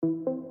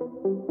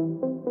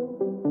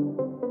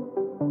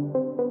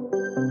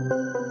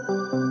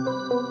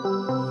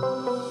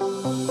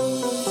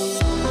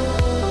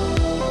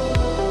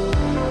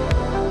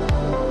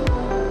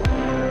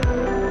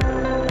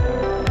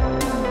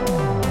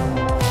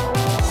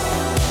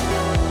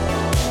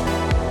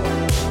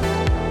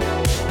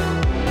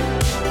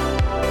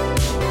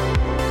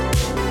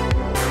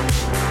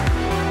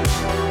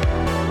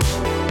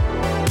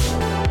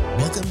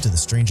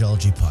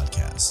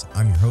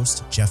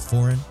Jeff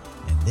Foran,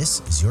 and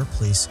this is your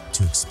place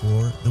to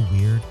explore the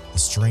weird, the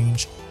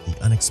strange,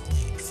 the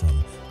unexplained,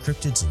 from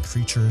cryptids and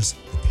creatures,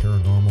 the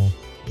paranormal,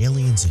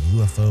 aliens and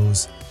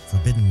UFOs,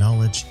 forbidden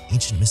knowledge,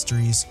 ancient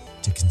mysteries,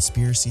 to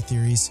conspiracy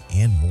theories,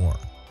 and more.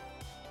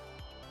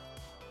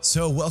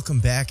 So welcome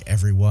back,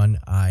 everyone.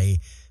 I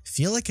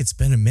feel like it's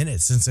been a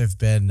minute since I've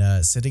been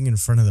sitting in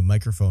front of the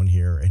microphone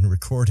here and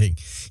recording,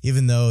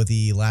 even though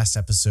the last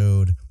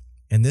episode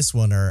and this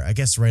one are, I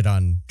guess, right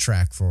on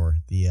track for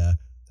the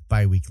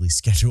bi-weekly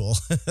schedule.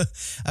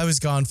 I was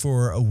gone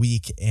for a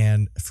week,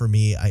 and for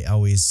me, I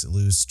always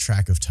lose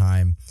track of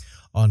time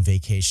on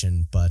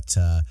vacation, but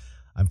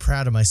I'm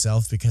proud of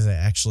myself because I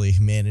actually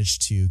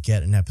managed to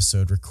get an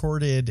episode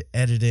recorded,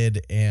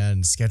 edited,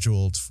 and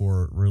scheduled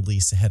for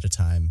release ahead of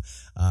time.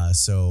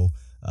 So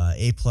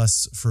A+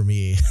 for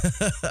me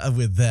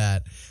with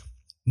that.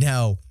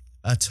 Now,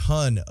 a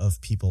ton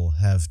of people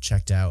have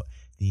checked out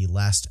the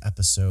last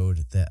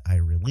episode that I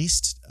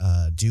released,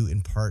 due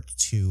in part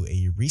to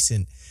a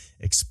recent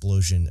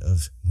explosion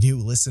of new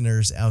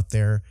listeners out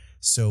there.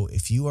 So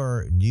if you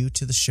are new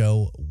to the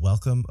show,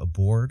 welcome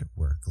aboard.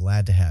 We're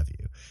glad to have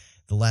you.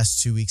 The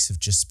last 2 weeks have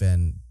just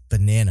been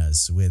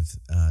bananas with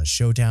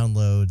show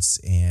downloads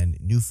and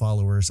new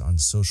followers on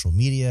social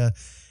media.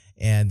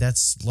 And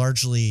that's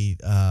largely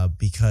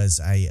because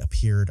I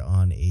appeared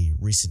on a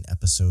recent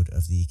episode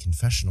of the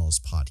Confessionals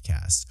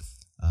podcast.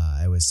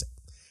 I was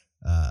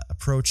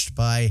approached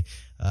by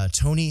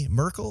Tony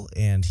Merkel,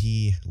 and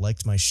he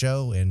liked my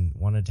show and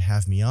wanted to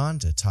have me on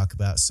to talk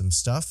about some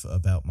stuff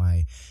about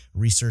my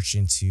research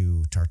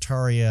into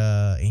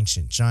Tartaria,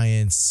 ancient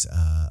giants,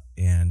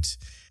 and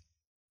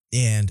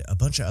a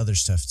bunch of other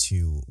stuff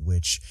too,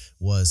 which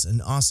was an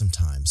awesome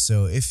time.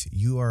 So if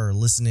you are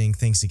listening,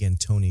 thanks again,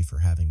 Tony, for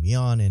having me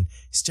on and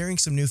steering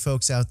some new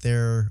folks out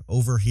there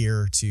over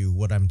here to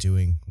what I'm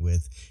doing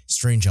with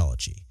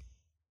Strangeology.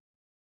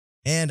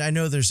 And I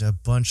know there's a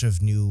bunch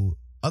of new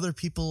other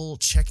people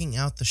checking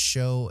out the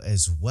show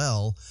as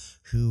well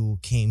who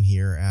came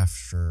here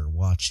after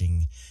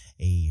watching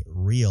a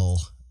reel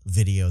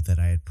video that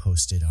I had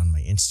posted on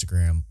my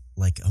Instagram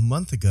like a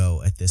month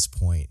ago at this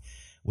point,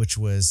 which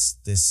was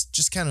this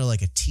just kind of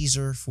like a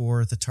teaser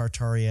for the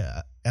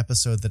Tartaria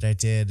episode that I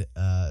did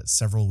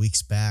several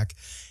weeks back.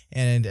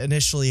 And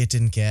initially it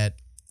didn't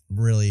get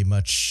really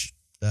much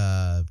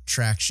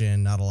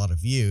traction, not a lot of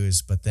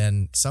views, but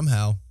then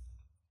somehow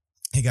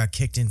it got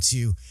kicked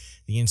into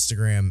the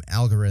Instagram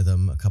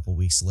algorithm a couple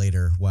weeks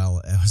later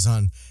while I was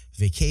on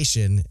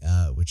vacation,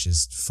 which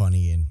is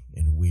funny and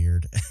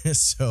weird.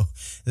 So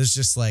there's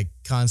just like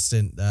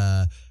constant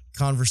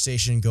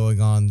conversation going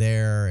on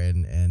there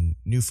and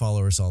new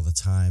followers all the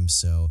time.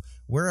 So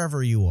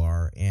wherever you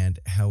are and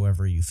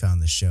however you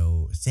found the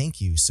show,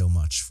 thank you so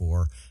much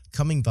for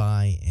coming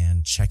by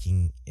and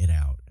checking it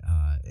out.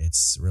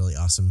 It's really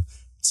awesome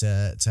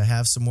to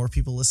have some more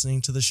people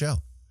listening to the show.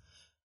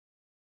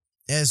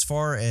 As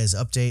far as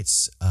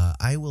updates,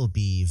 I will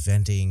be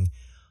vending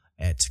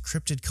at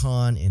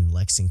CryptidCon in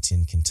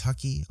Lexington,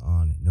 Kentucky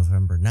on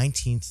November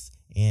 19th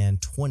and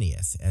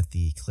 20th at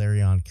the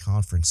Clarion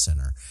Conference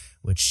Center,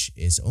 which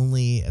is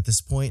only at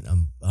this point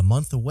a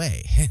month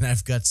away. And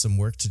I've got some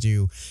work to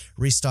do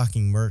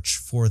restocking merch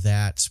for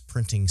that,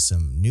 printing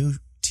some new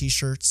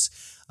t-shirts.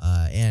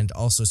 And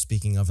also,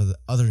 speaking of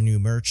other new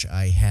merch,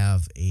 I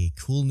have a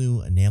cool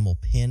new enamel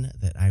pin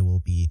that I will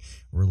be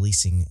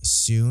releasing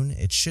soon.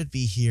 It should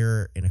be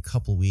here in a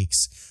couple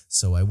weeks,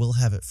 so I will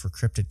have it for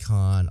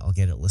CryptidCon. I'll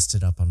get it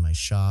listed up on my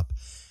shop.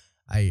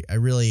 I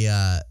really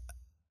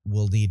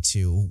will need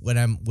to when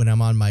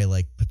I'm on my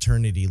like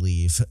paternity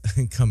leave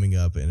coming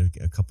up in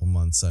a couple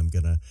months. I'm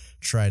gonna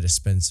try to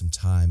spend some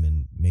time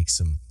and make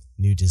some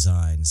new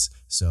designs.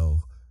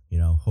 So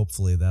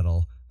hopefully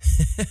that'll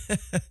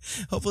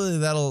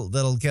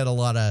get a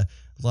lot of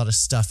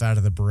stuff out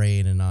of the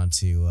brain and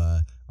onto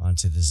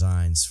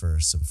designs for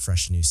some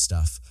fresh new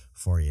stuff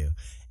for you.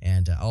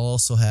 And I'll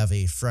also have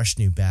a fresh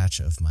new batch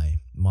of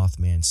my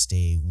Mothman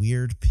Stay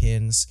Weird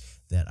pins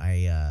that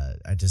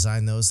I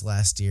designed those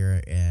last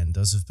year, and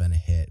those have been a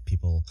hit.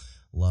 People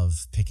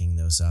love picking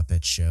those up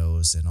at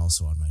shows and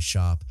also on my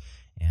shop.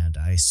 And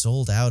I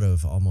sold out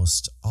of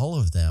almost all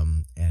of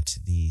them at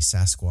the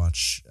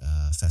Sasquatch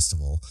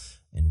Festival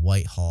in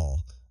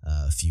Whitehall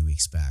a few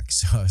weeks back.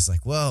 So I was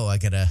like, whoa, I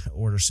gotta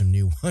order some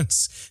new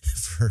ones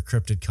for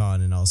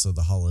CryptidCon and also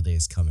the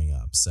holidays coming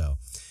up. So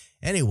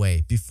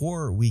anyway,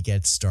 before we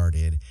get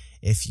started,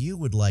 if you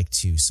would like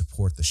to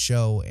support the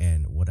show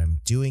and what I'm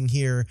doing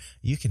here,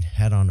 you can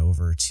head on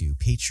over to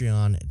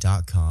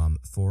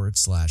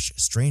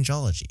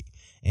patreon.com/Strangeology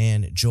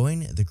and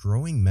join the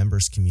growing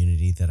members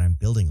community that I'm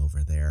building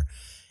over there.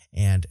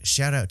 And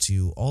shout out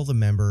to all the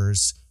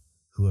members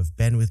who have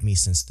been with me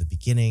since the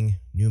beginning,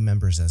 new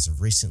members as of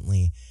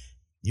recently.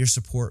 Your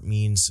support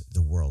means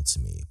the world to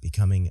me.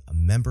 Becoming a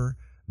member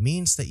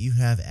means that you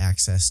have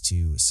access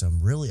to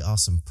some really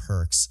awesome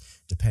perks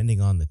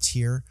depending on the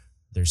tier.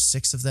 There's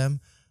 6 of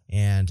them,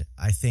 and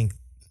I think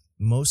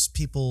most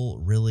people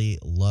really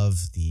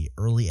love the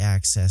early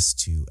access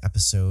to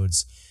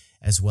episodes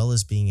as well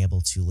as being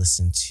able to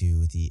listen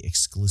to the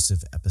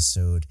exclusive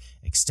episode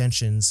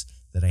extensions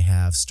that I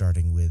have,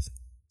 starting with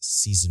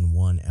Season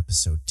 1,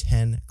 Episode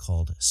 10,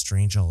 called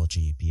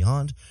Strangeology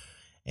Beyond.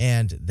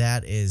 And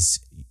that is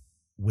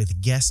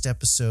with guest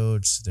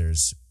episodes.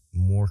 There's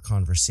more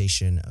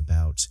conversation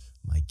about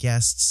my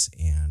guests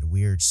and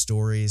weird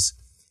stories.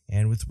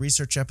 And with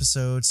research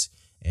episodes,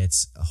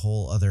 it's a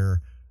whole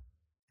other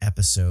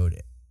episode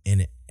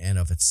in and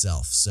of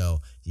itself.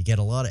 So you get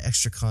a lot of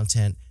extra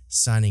content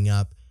signing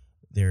up.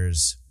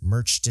 There's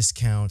merch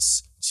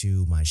discounts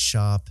to my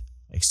shop,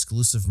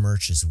 exclusive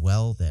merch as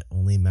well that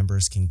only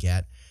members can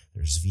get.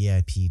 There's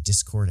VIP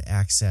Discord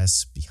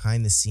access,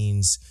 behind the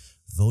scenes,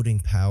 voting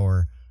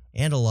power,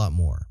 and a lot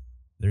more.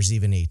 There's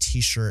even a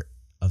t-shirt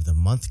of the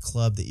month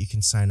club that you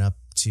can sign up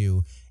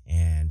to,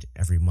 and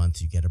every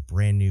month you get a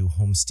brand new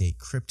Homestate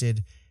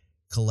Cryptid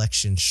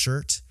collection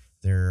shirt.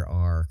 There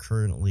are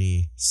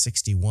currently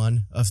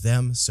 61 of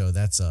them, so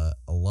that's a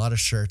lot of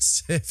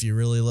shirts. If you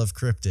really love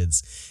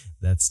cryptids,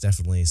 that's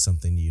definitely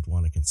something you'd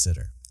want to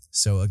consider.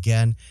 So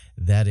again,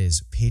 that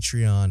is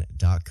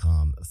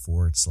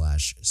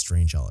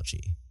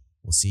patreon.com/Strangeology.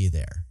 We'll see you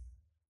there.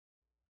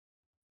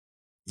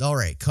 All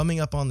right,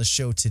 coming up on the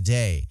show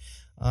today,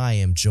 I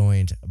am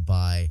joined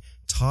by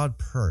Todd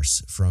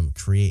Purse from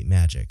Create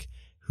Magic,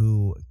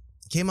 who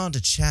came on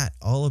to chat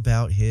all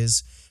about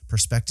his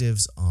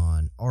perspectives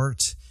on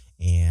art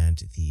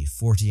and the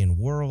Fortean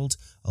world,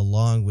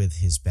 along with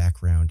his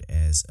background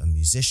as a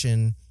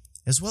musician,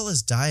 as well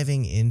as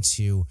diving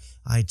into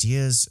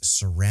ideas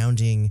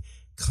surrounding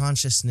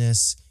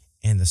consciousness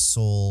and the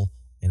soul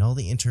and all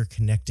the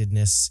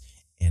interconnectedness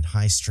and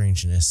high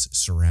strangeness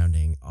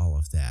surrounding all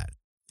of that.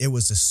 It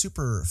was a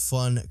super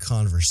fun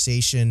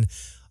conversation,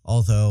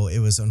 although it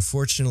was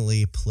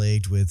unfortunately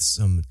plagued with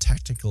some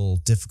technical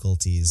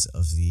difficulties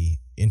of the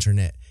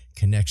internet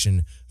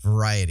connection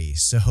variety.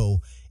 So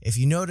if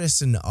you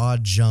notice an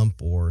odd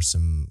jump or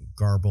some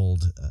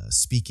garbled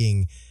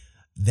speaking,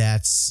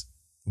 that's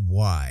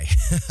why.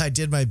 I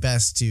did my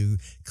best to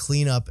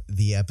clean up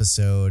the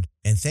episode,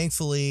 and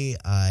thankfully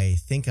I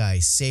think I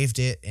saved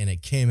it and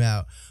it came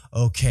out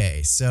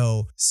okay.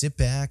 So sit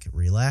back,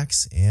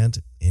 relax,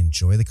 and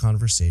enjoy the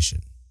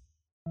conversation.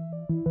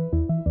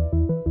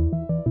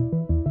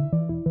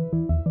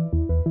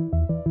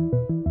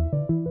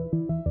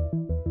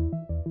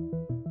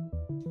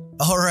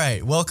 All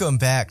right, welcome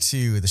back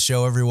to the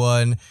show,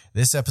 everyone.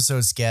 This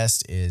episode's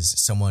guest is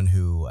someone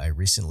who I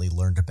recently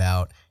learned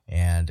about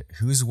and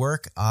whose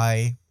work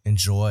I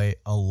enjoy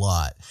a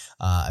lot.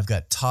 I've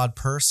got Todd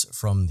Purse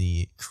from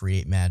the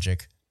Create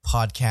Magic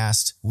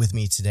podcast with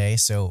me today.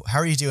 So how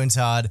are you doing,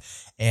 Todd?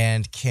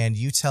 And can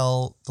you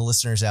tell the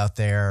listeners out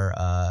there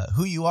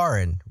who you are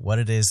and what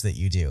it is that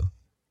you do?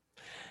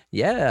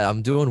 Yeah,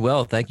 I'm doing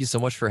well. Thank you so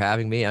much for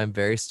having me. I'm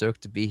very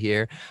stoked to be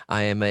here.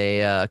 I am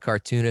a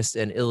cartoonist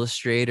and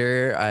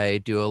illustrator. I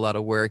do a lot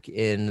of work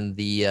in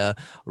the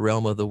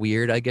realm of the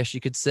weird, I guess you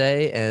could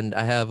say. And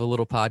I have a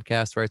little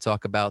podcast where I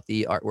talk about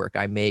the artwork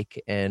I make.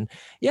 And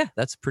yeah,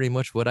 that's pretty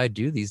much what I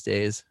do these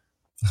days.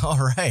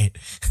 All right.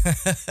 I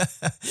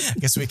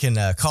guess we can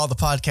call the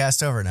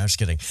podcast over. No, I'm just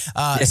kidding.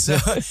 So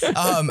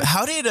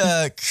how did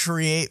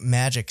Create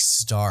Magic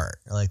start?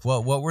 Like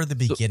what were the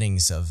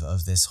beginnings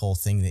of this whole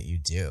thing that you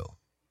do?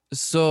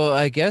 So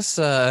I guess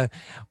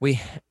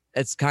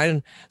it's kind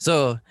of,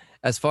 so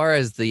as far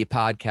as the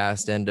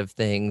podcast end of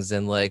things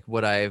and like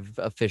what I've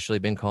officially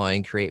been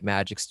calling Create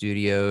Magic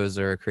Studios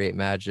or Create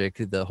Magic,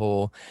 the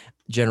whole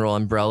general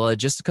umbrella,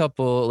 just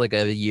like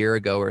a year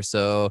ago or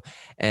so.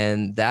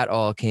 And that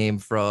all came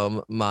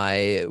from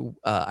I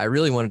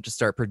really wanted to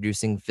start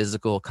producing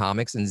physical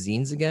comics and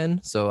zines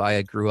again. So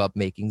I grew up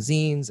making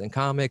zines and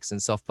comics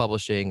and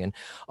self-publishing and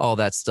all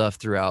that stuff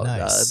throughout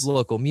the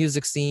local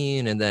music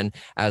scene. And then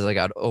as I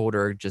got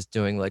older, just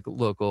doing like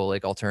local,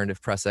 like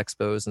alternative press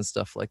expos and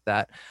stuff like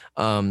that.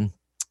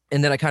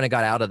 And then I kind of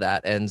got out of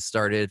that and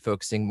started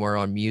focusing more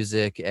on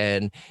music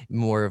and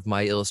more of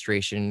my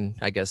illustration,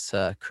 I guess,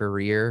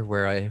 career,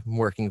 where I'm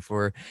working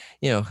for,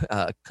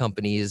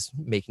 companies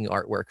making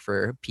artwork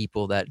for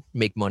people that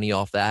make money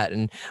off that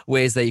and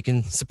ways that you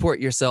can support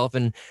yourself.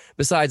 And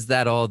besides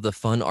that, all the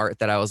fun art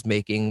that I was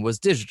making was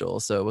digital.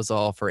 So it was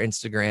all for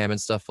Instagram and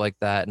stuff like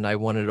that. And I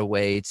wanted a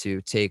way to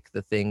take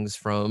the things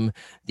from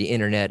the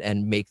internet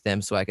and make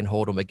them so I can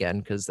hold them again,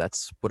 because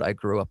that's what I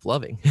grew up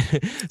loving.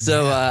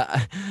 So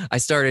I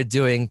started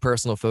doing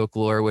Personal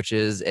Folklore, which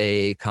is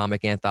a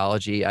comic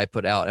anthology I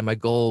put out, and my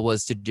goal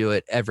was to do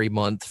it every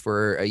month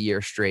for a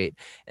year straight.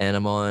 And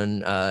I'm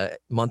on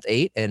month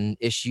 8 and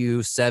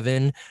issue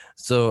 7.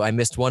 So I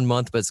missed 1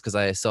 month, but it's because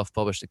I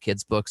self-published a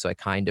kid's book, so I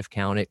kind of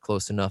count it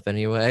close enough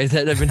anyway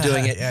that I've been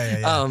doing it.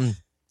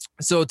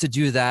 So to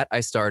do that, I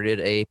started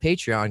a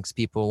Patreon because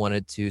people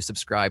wanted to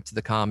subscribe to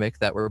the comic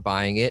that were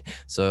buying it.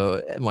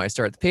 So when I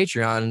started the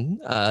Patreon,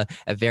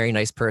 a very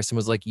nice person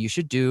was like, you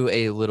should do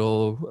a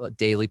little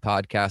daily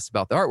podcast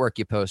about the artwork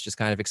you post, just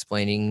kind of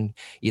explaining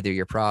either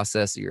your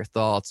process or your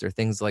thoughts or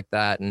things like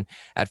that. And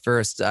at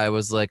first I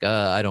was like,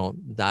 I don't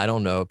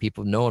know.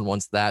 No one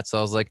wants that. So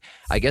I was like,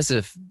 I guess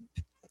if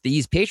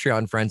these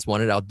Patreon friends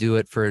want it, I'll do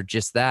it for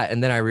just that.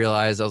 And then I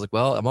realized, I was like,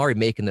 well, I'm already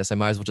making this. I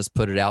might as well just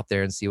put it out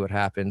there and see what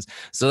happens.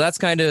 So that's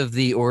kind of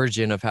the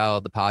origin of how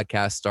the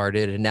podcast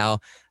started. And now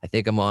I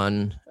think I'm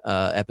on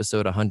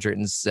episode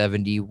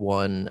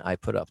 171 I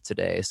put up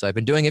today. So I've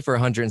been doing it for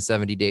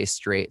 170 days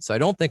straight. So I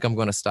don't think I'm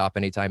going to stop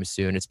anytime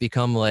soon. It's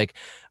become like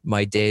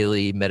my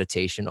daily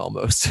meditation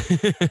almost.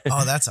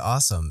 Oh, that's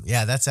awesome.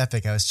 Yeah, that's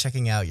epic. I was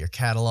checking out your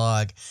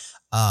catalog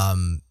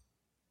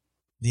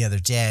the other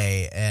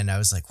day, and I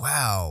was like,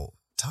 wow,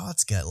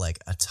 Todd's got like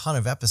a ton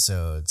of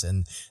episodes,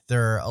 and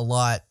they're a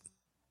lot.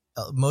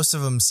 Most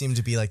of them seem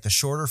to be like the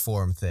shorter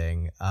form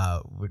thing,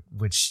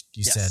 which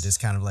you said is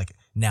kind of like,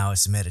 now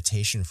it's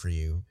meditation for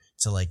you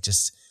to like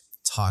just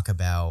talk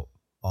about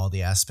all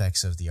the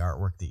aspects of the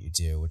artwork that you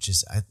do, which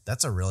is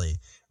that's a really,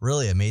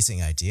 really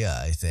amazing idea,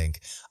 I think.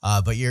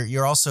 But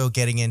you're also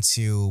getting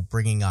into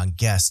bringing on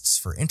guests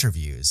for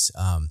interviews.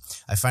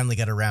 I finally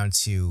got around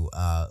to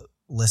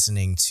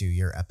listening to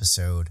your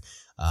episode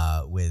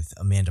with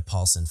Amanda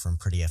Paulson from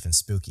Pretty Effin'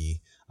 Spooky,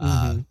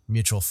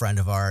 mutual friend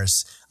of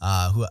ours,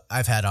 who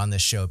I've had on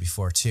this show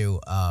before too.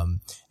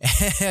 And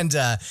it's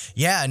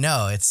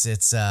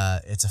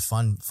a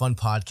fun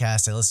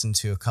podcast. I listened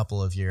to a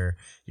couple of your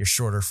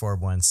shorter form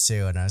ones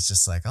too, and I was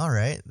just like, all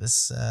right,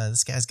 this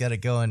guy's got it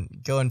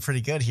going pretty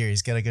good here.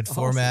 He's got a good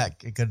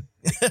format, a good.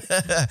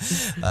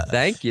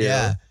 Thank you.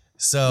 Yeah.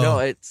 So no,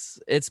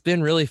 it's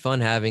been really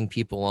fun having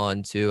people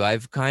on too.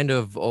 I've kind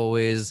of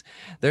always,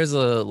 there's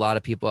a lot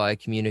of people I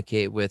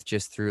communicate with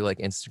just through like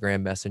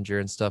Instagram Messenger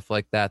and stuff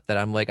like that, that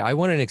I'm like, I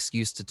want an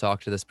excuse to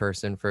talk to this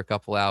person for a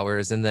couple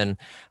hours. And then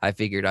I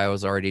figured I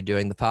was already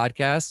doing the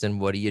podcast,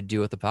 and what do you do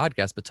with the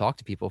podcast but talk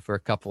to people for a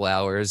couple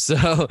hours?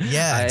 So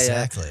yeah,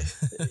 exactly.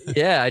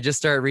 I just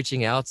started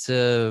reaching out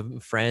to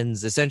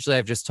friends. Essentially,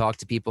 I've just talked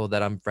to people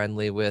that I'm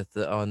friendly with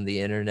on the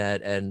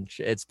internet, and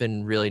it's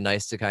been really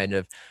nice to kind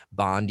of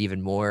bond even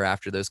more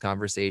after those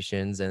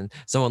conversations. And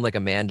someone like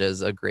Amanda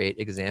is a great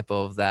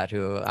example of that,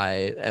 who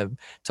I have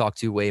talked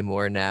to way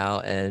more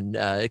now and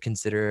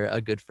consider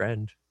a good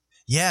friend.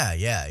 Yeah.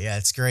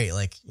 It's great.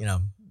 Like,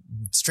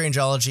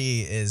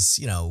 Strangeology is,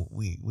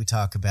 we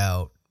talk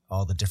about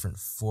all the different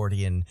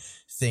Fortean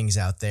things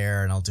out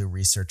there, and I'll do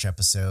research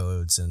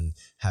episodes and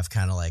have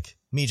kind of like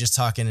me just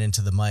talking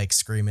into the mic,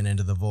 screaming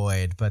into the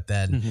void. But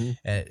then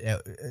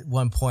at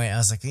one point I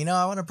was like,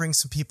 I want to bring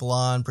some people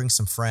on, bring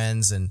some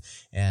friends, and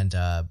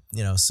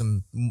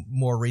some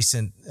more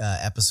recent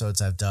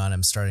episodes I've done,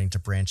 I'm starting to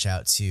branch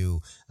out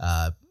to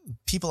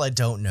people I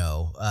don't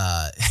know,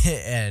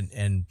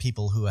 and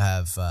people who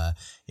have,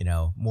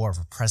 more of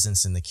a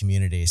presence in the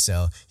community.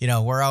 So,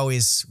 we're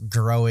always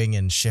growing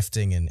and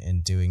shifting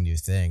and doing new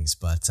things.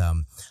 But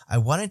I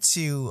wanted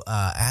to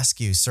ask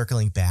you,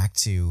 circling back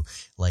to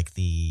like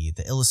the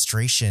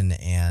illustration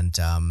and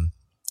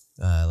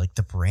like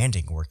the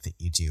branding work that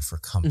you do for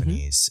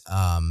companies.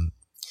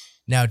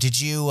 Now, did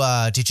you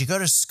go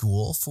to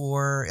school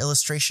for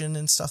illustration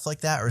and stuff like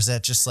that, or is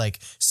that just like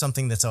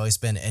something that's always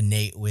been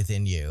innate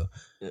within you?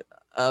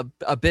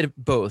 A bit of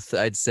both,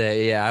 I'd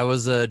say. Yeah, I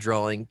was a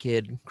drawing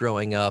kid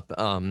growing up.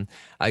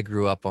 I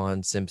grew up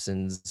on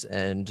Simpsons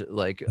and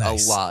like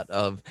Nice. a lot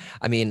of,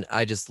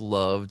 I just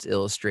loved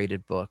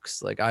illustrated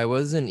books. Like I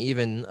wasn't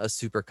even a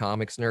super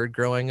comics nerd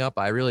growing up.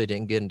 I really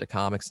didn't get into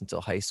comics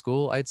until high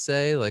school, I'd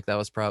say. Like that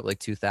was probably like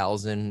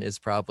 2000 is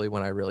probably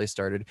when I really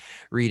started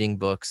reading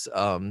books.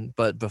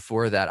 But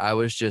before that, I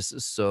was just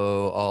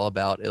so all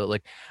about it.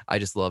 Like I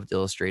just loved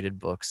illustrated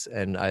books,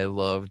 and I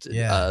loved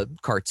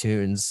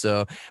cartoons.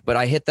 So,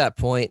 but I hit that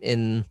point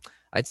in,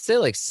 I'd say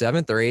like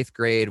 7th or 8th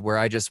grade, where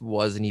I just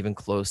wasn't even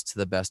close to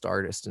the best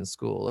artist in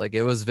school. Like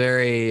it was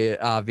very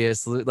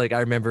obvious. Like I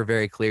remember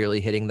very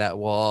clearly hitting that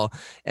wall,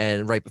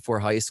 and right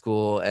before high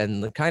school,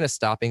 and kind of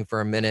stopping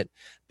for a minute.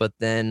 But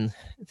then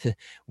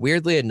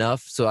weirdly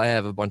enough, so I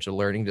have a bunch of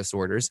learning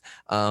disorders.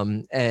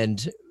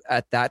 And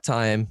at that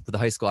time, for the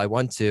high school I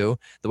went to,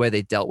 the way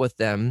they dealt with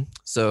them.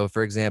 So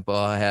for example,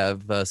 I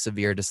have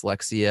severe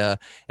dyslexia,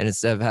 and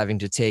instead of having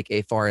to take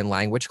a foreign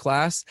language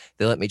class,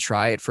 they let me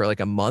try it for like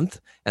a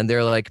month. And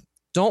they're like,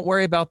 don't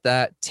worry about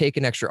that. Take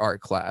an extra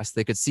art class.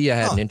 They could see I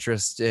had an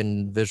interest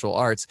in visual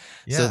arts.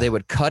 Yeah. So they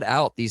would cut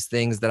out these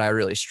things that I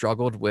really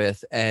struggled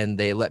with, and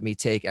they let me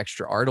take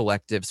extra art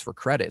electives for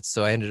credits.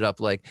 So I ended up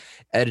like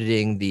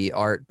editing the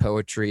art,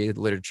 poetry,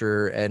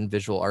 literature, and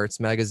visual arts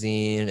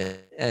magazine.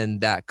 And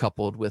that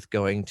coupled with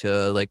going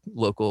to like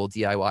local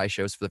DIY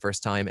shows for the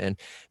first time and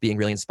being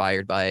really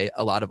inspired by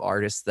a lot of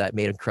artists that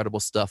made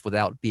incredible stuff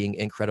without being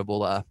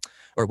incredible,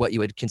 or what you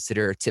would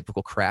consider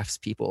typical crafts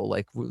people,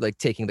 like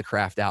taking the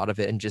craft out of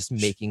it and just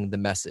making the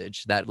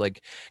message. That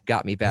like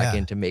got me back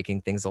into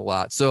making things a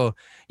lot. So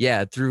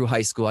yeah, through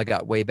high school, I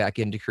got way back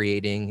into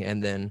creating,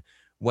 and then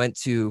went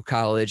to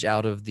college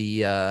out of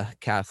the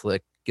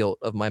Catholic guilt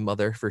of my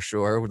mother, for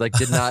sure. Like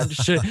did not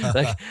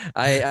like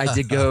I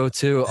did go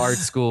to art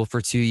school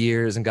for 2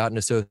 years and got an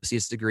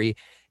associate's degree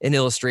in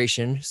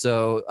illustration.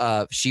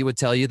 So she would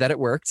tell you that it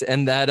worked,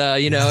 and that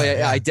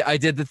I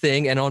did the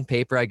thing, and on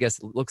paper I guess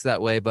it looks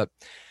that way. But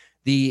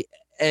the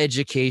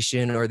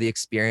education or the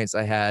experience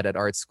I had at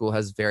art school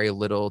has very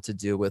little to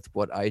do with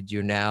what I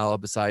do now,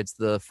 besides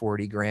the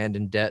 40 grand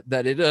in debt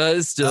that it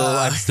is still,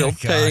 I'm still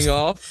paying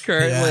off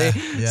currently.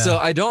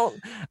 So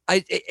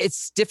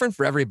it's different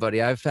for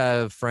everybody. I've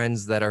have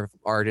friends that are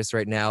artists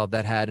right now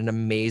that had an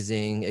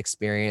amazing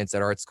experience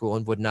at art school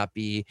and would not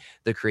be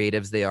the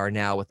creatives they are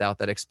now without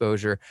that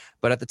exposure.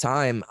 But at the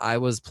time, I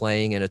was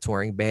playing in a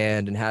touring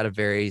band and had a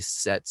very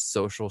set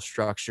social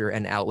structure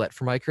and outlet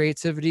for my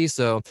creativity.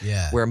 So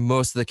where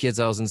most of the kids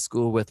I was in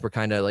school with were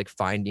kind of like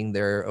finding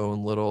their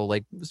own little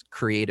like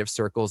creative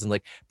circles and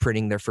like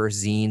printing their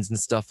first zines and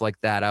stuff like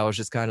that, I was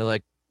just kind of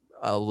like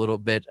a little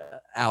bit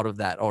out of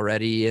that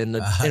already, and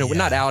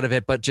not out of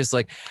it, but just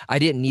like I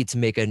didn't need to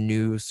make a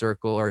new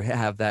circle or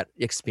have that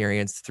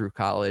experience through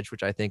college,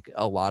 which I think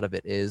a lot of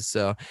it is.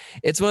 So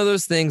it's one of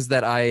those things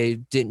that I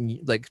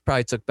didn't like,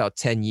 probably took about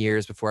 10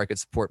 years before I could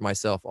support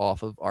myself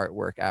off of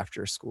artwork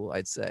after school,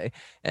 I'd say.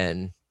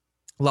 And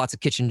lots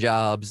of kitchen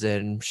jobs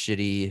and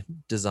shitty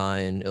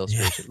design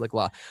illustration, like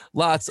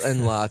lots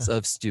and lots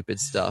of stupid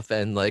stuff,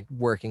 and like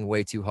working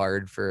way too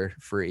hard for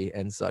free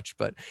and such,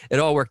 but it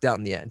all worked out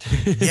in the end.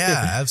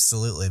 Yeah,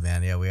 absolutely,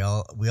 man. Yeah, we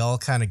all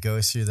kind of go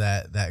through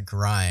that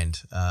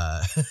grind.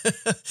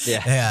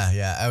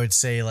 Yeah. I would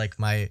say like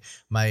my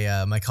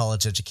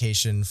college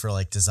education for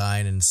like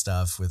design and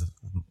stuff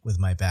with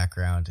my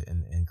background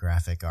in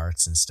graphic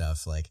arts and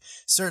stuff, like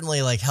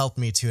certainly like helped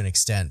me to an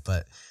extent,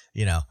 but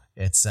you know,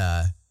 it's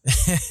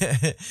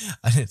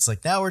it's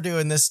like now we're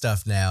doing this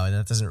stuff now, and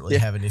that doesn't really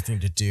have anything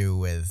to do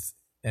with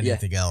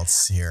anything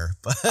else here.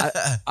 But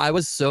I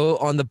was so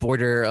on the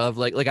border of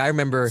like I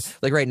remember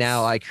like right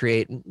now I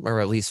create,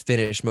 or at least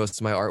finish, most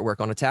of my artwork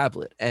on a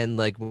tablet. And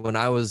like when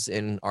I was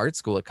in art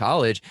school at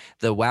college,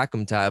 the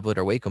Wacom tablet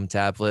or Wacom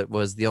tablet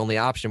was the only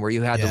option where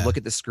you had to look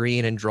at the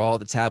screen and draw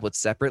the tablet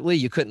separately.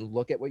 You couldn't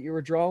look at what you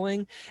were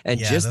drawing, and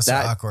just those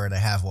that are awkward. I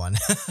have one.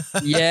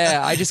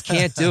 I just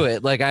can't do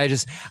it. Like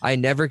I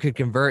never could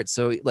convert.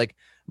 So like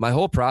my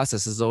whole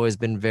process has always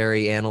been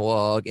very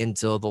analog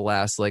until the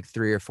last like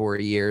 3 or 4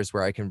 years,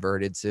 where I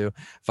converted to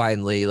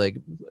finally like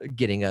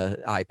getting a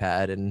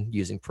iPad and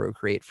using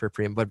Procreate for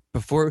print. But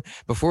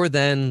before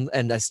then,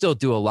 and I still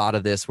do a lot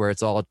of this where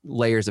it's all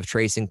layers of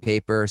tracing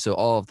paper, so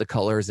all of the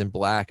colors in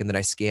black, and then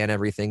I scan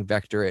everything,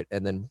 vector it,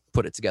 and then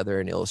put it together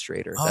in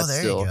Illustrator. Oh,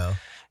 there you go.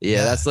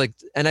 Yeah, that's like,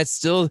 and it's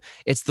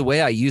the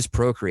way I use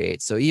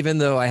Procreate. So even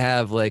though I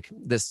have like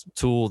this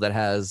tool that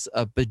has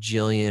a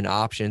bajillion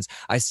options,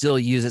 I still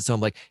use it. So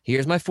I'm like,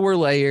 here's my 4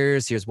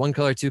 layers, here's 1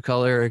 color, 2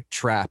 color,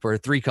 trap, or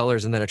 3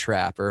 colors and then a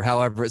trap, or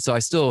however. So I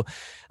still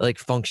like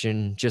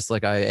function just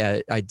like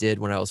I did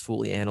when I was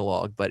fully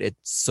analog, but it's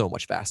so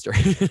much faster.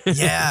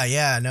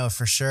 Yeah, no,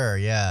 for sure.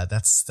 Yeah,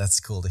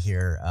 that's cool to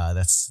hear.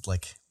 That's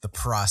like the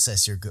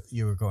process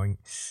you were going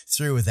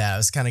through with that. I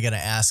was kind of going to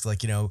ask,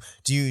 like, you know,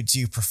 do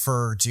you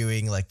prefer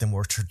doing like the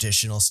more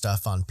traditional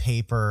stuff on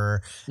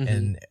paper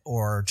and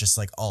or just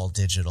like all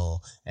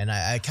digital? And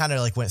I kind of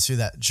like went through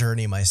that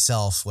journey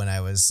myself when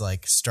I was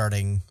like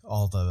starting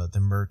all the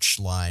merch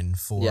line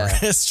for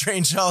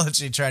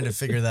Strangeology, trying to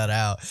figure that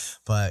out.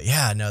 But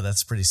yeah, no,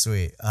 that's pretty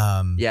sweet.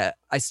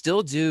 I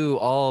still do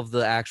all of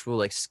the actual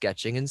like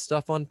sketching and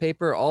stuff on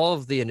paper. All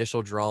of the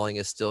initial drawing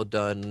is still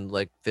done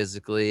like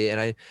physically.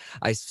 And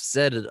I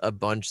said a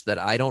bunch that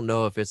I don't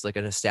know if it's like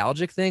a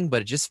nostalgic thing,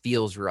 but it just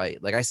feels right.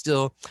 Like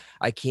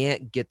I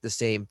can't get the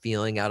same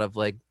feeling out of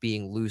like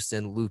being loose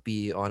and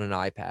loopy on an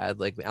iPad.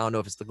 Like, I don't know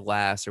if it's the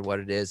glass or what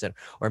it is,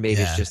 or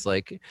maybe it's just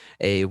like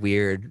a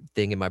weird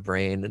thing in my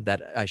brain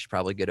that I should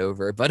probably get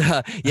over. But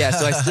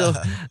so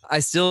I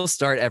still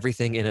start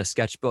everything in a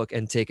sketchbook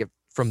and take it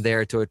from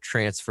there to a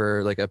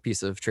transfer, like a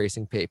piece of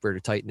tracing paper to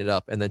tighten it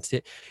up, and then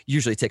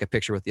usually take a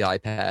picture with the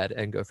iPad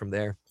and go from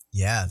there.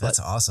 Yeah, that's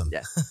awesome.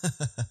 Yeah,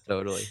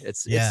 totally.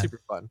 It's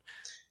super fun.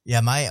 Yeah,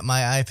 my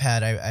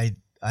iPad,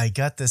 I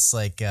got this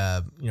like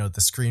the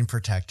screen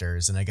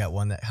protectors, and I got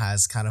one that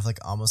has kind of like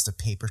almost a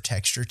paper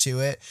texture to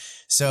it.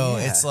 So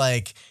it's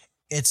like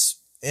it's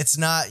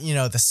not,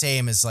 the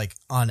same as like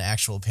on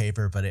actual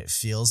paper, but it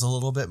feels a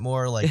little bit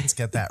more like it's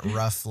got that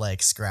rough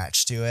like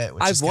scratch to it.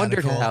 Which I've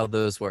wondered cool. how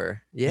those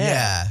were.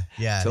 Yeah.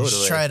 Totally. You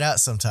should try it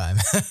out sometime.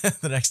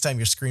 The next time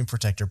your screen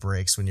protector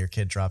breaks when your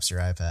kid drops your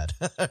iPad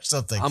or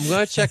something. I'm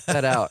going to check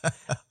that out.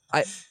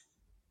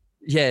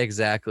 Yeah,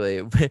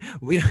 exactly.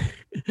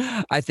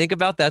 I think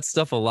about that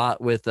stuff a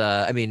lot with,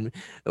 I mean,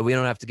 we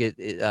don't have to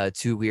get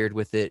too weird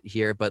with it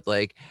here, but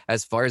like,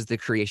 as far as the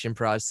creation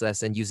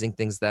process and using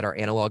things that are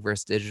analog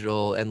versus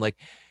digital, and like,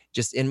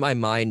 just in my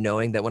mind,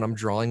 knowing that when I'm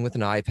drawing with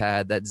an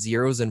iPad, that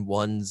zeros and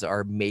ones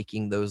are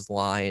making those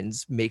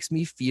lines makes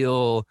me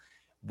feel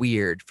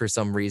weird for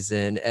some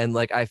reason. And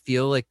like, I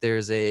feel like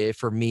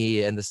for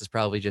me, and this is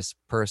probably just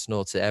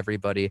personal to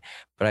everybody,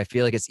 but I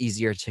feel like it's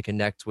easier to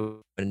connect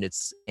with when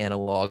it's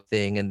analog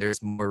thing, and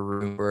there's more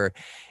room for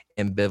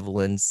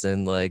ambivalence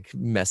and like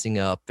messing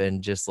up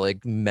and just like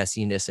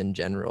messiness in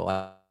general.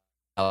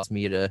 Allows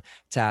me to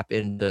tap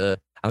into,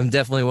 I'm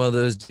definitely one of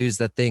those dudes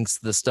that thinks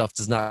the stuff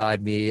does not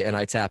guide me and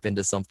I tap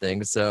into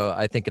something. So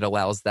I think it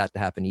allows that to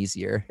happen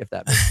easier, if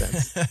that makes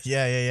sense.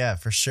 Yeah,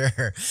 for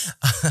sure.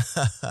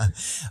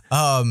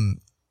 um,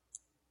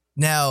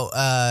 Now,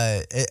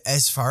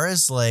 as far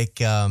as like,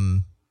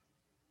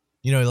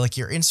 like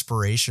your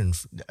inspiration,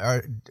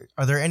 are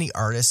there any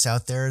artists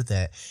out there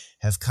that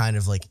have kind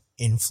of like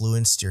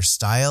influenced your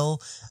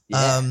style,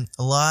 a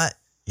lot?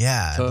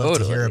 Yeah, I'd love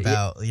to hear Totally.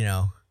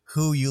 about,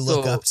 who you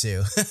look up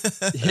to.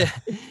 Yeah.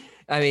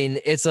 I mean,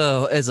 it's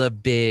a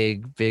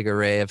big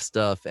array of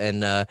stuff,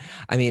 and I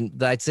mean,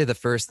 I'd say the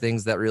first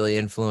things that really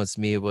influenced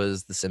me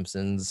was The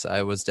Simpsons.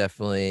 I was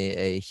definitely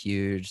a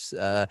huge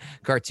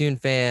cartoon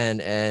fan,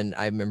 and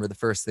I remember the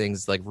first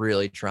things like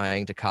really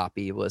trying to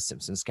copy was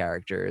Simpsons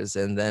characters,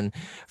 and then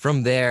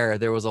from there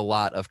was a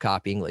lot of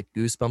copying like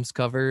Goosebumps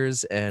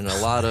covers and a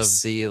lot of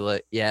Nice. the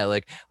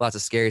like lots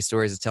of scary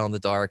stories to tell in the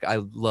dark.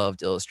 I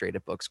loved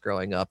illustrated books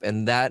growing up,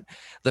 and that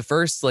the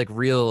first like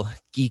real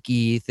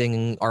geeky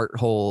thing art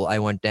hole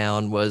I went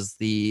down was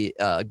the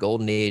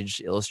golden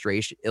age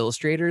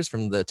illustrators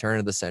from the turn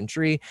of the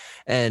century,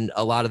 and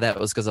a lot of that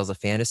was because I was a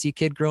fantasy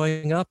kid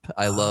growing up.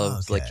 I Oh,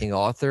 loved like okay. King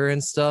Arthur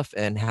and stuff,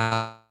 and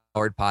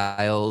Howard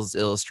Pyle's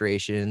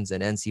illustrations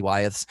and NC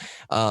Wyeth's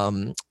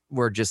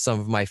were just some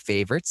of my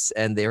favorites,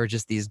 and they were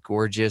just these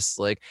gorgeous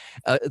like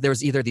there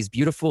was either these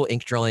beautiful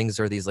ink drawings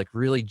or these like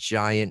really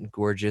giant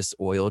gorgeous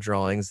oil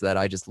drawings that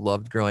I just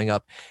loved growing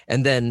up.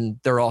 And then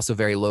they're also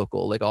very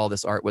local. Like all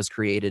this art was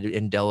created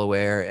in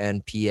Delaware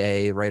and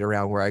PA, right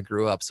around where I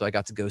grew up. So I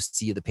got to go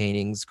see the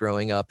paintings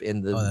growing up in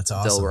Oh, the that's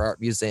Delaware awesome.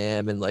 Art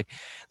Museum. And like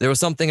there was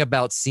something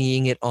about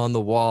seeing it on the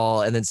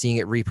wall and then seeing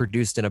it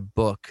reproduced in a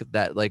book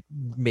that like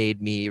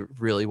made me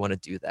really want to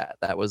do that.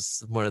 That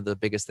was one of the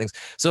biggest things.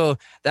 So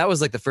that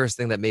was like the first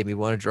thing that made me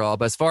want to draw.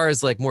 But as far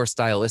as like more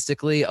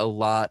stylistically, a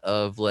lot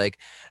of like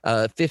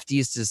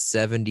 50s to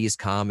 70s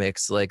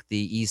comics, like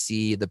the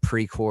EC, the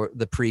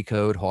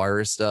pre-code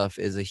horror stuff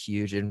is a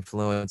huge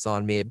influence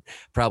on me. It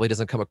probably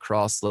doesn't come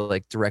across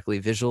like directly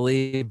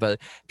visually, but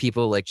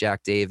people like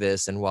Jack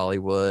Davis and Wally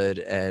Wood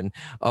and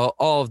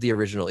all of the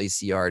original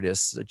EC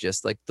artists,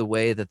 just like the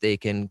way that they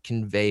can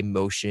convey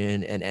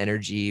motion and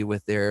energy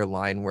with their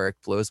line work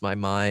blows my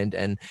mind.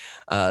 And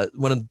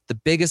one of the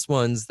biggest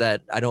ones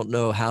that I don't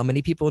know how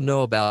many people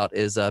know about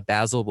is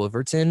Basil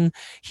Wolverton. Hmm.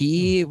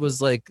 He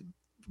was like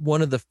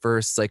one of the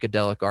first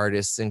psychedelic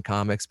artists in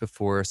comics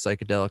before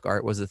psychedelic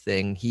art was a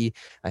thing.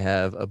 I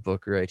have a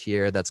book right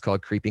here that's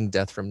called Creeping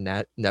Death from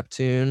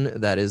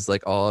Neptune. That is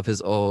like all of his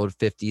old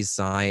 50s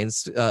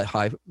science,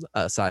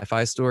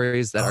 sci-fi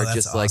stories that Oh, are that's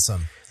just like,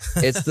 awesome.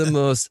 it's the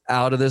most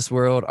out of this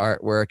world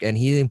artwork. And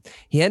he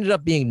ended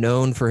up being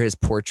known for his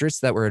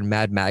portraits that were in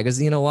Mad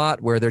Magazine a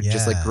lot, where they're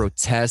just like Yeah.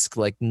 grotesque,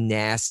 like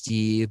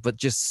nasty, but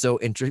just so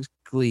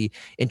intricately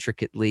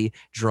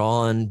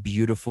drawn,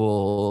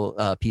 beautiful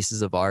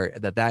pieces of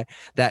art.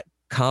 That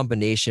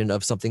combination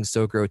of something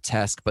so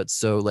grotesque but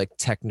so like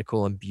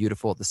technical and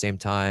beautiful at the same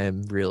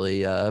time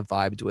really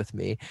vibed with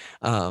me.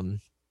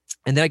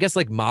 And then I guess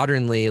like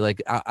modernly,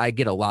 like I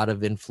get a lot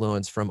of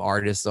influence from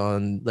artists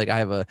on like I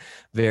have a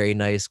very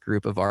nice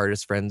group of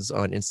artist friends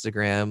on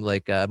Instagram,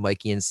 like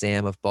Mikey and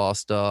Sam of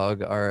Boss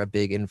Dog are a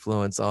big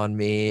influence on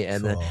me.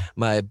 And then Cool.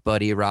 my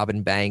buddy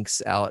Robin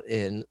Banks out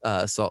in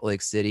Salt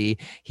Lake City,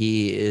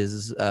 he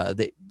is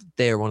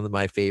they are one of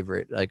my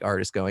favorite like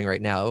artists going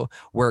right now.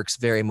 Works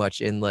very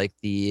much in like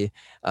the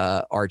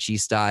Archie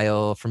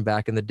style from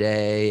back in the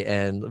day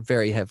and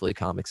very heavily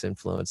comics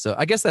influence. So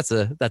I guess that's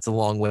a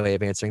long way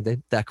of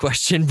answering that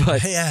question,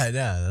 but Yeah,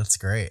 no, that's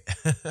great.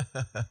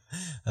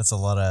 That's a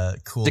lot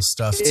of cool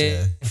stuff to.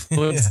 Yeah,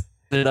 influence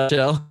in a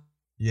nutshell.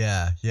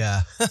 yeah.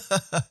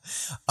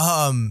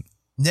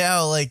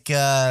 Now, like,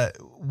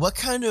 what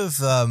kind of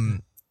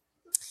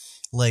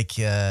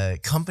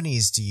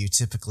companies do you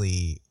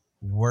typically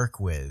work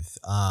with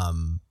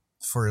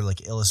for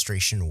like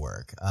illustration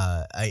work?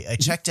 I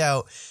checked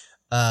out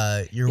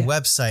your Yeah.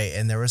 website,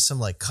 and there was some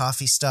like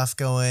coffee stuff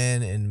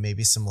going, and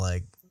maybe some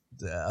like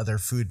the other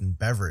food and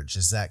beverage.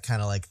 Is that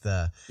kind of like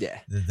Yeah.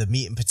 the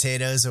meat and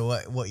potatoes of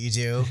what you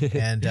do?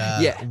 And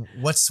Yeah.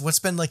 what's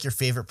been like your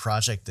favorite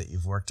project that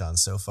you've worked on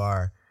so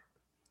far?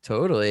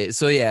 Totally.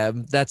 So yeah,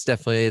 that's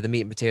definitely the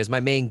meat and potatoes.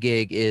 My main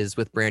gig is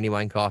with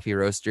Brandywine Coffee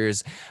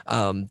Roasters.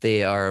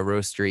 They are a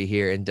roastery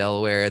here in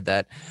Delaware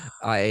that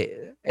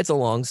it's a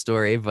long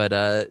story, but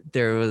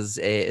there was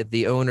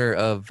the owner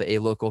of a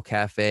local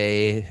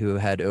cafe who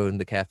had owned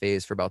the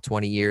cafes for about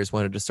 20 years,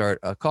 wanted to start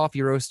a coffee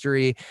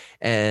roastery.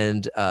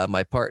 And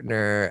my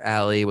partner,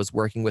 Allie, was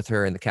working with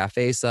her in the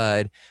cafe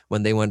side.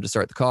 When they wanted to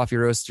start the coffee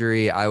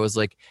roastery, I was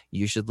like,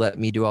 you should let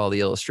me do all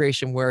the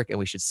illustration work and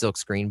we should silk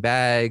screen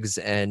bags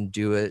and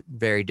do it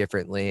very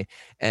differently,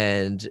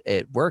 and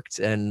it worked,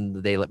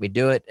 and they let me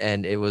do it,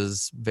 and it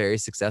was very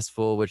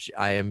successful, which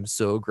I am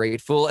so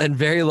grateful and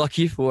very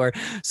lucky for.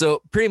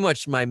 So pretty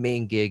much my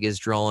main gig is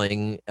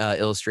drawing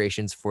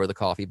illustrations for the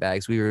coffee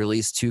bags. We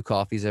release 2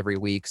 coffees every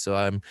week, so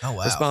I'm Oh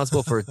wow.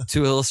 responsible for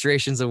 2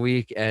 illustrations a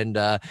week. And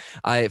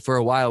I for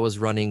a while was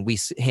running, we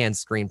hand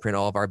screen print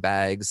all of our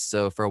bags,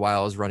 so for a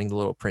while I was running the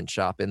little print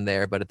shop in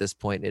there, but at this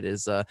point it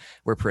is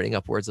we're printing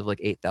upwards of like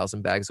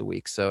 8,000 bags a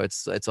week, so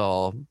it's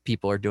all,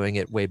 people are doing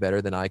it way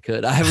better than I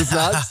could. I was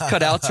not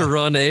cut out to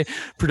run a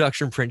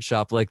production print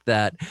shop like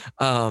that.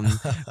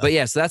 But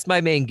yeah, so that's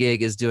my main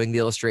gig, is doing the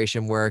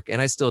illustration work,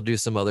 and I still do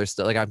some other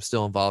stuff. Like I'm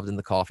still involved in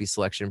the coffee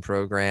selection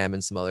program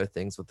and some other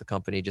things with the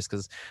company, just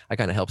because I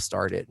kind of helped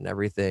start it and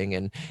everything.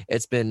 And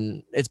it's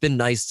been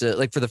nice to,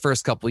 like, for the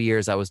first couple of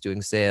years I was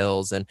doing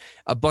sales and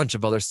a bunch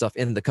of other stuff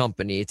in the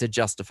company to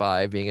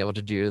justify being able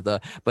to do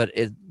but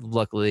it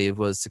luckily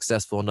was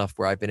successful enough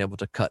where I've been able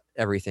to cut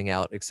everything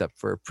out except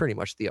for pretty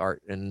much the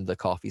art and the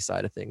coffee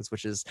side of things,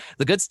 which is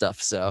the good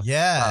stuff. So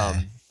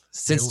Yeah.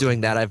 Since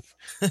doing that, I've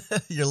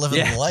you're living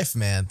the life,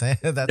 man.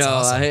 That's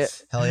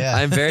awesome. Hell yeah.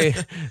 I'm very,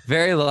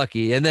 very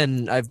lucky. And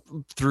then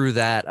through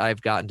that,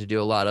 I've gotten to do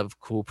a lot of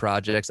cool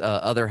projects.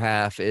 Other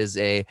half is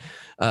a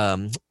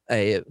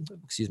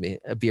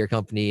beer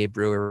company, a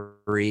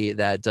brewery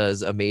that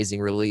does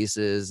amazing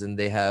releases, and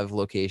they have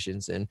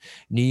locations in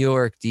New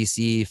York,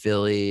 DC,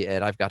 Philly,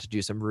 and I've got to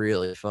do some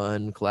really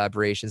fun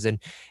collaborations. And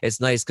it's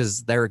nice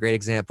because they're a great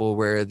example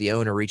where the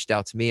owner reached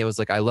out to me and was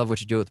like, I love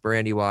what you do with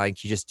Brandywine.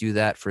 Can you just do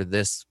that for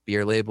this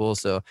beer label?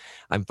 So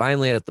I'm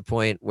finally at the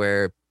point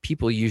where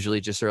people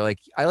usually just are like,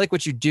 I like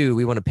what you do,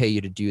 we want to pay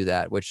you to do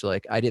that, which,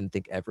 like, I didn't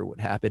think ever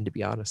would happen, to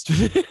be honest.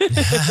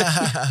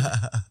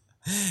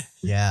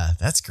 Yeah,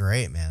 that's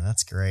great, man.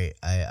 That's great.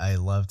 I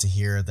love to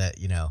hear that,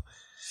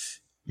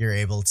 you're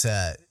able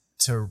to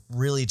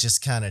really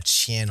just kind of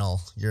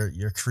channel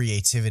your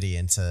creativity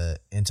into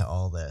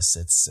all this.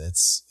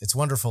 It's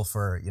wonderful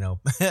for,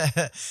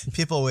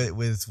 people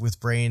with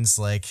brains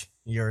like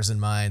yours and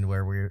mine,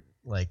 where we're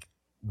like,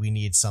 we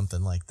need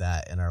something like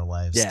that in our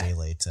lives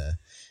daily to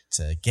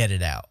get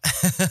it out.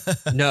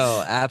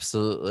 No,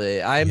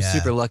 absolutely. I'm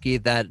super lucky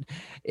that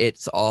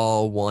it's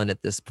all one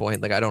at this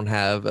point. Like, I don't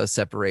have a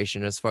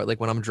separation as far, like,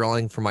 when I'm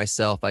drawing for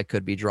myself, I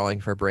could be drawing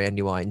for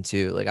Brandywine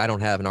too. Like, I don't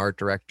have an art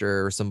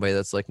director or somebody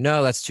that's like,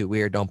 no, that's too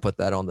weird, don't put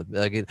that on the,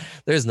 like,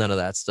 there's none of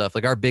that stuff.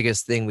 Like, our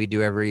biggest thing we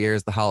do every year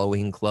is the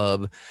Halloween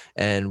Club,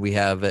 and we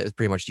have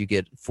pretty much, you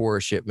get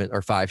 5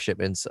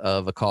 shipments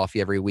of a coffee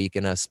every week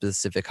in a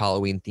specific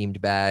Halloween themed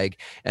bag.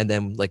 And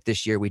then, like,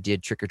 this year we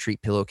did trick or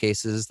treat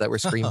pillowcases that were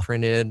screen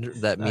printed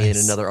that me and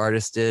another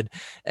artist did,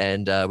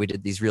 and we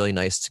did these really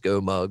nice to-go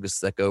mugs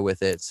that go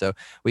with it. So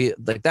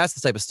that's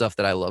the type of stuff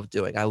that I love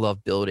doing. I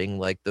love building,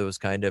 like, those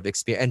kind of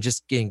experience and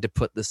just getting to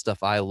put the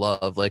stuff I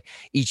love. Like,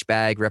 each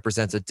bag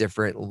represents a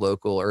different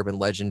local urban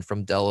legend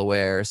from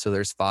Delaware, so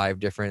there's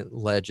 5 different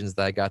legends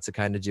that I got to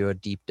kind of do a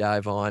deep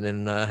dive on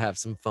and have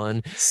some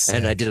fun. Sick.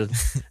 And I did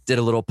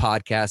a little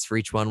podcast for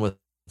each one with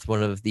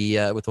one of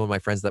my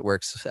friends that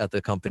works at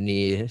the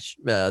company.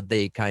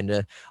 They kind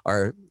of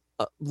are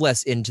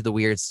less into the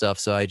weird stuff,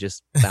 so I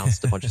just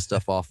bounced a bunch of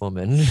stuff off them,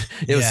 and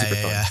it was super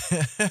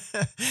fun.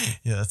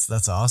 Yeah,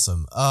 that's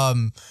awesome.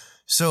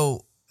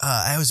 So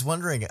I was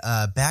wondering,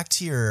 back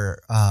to your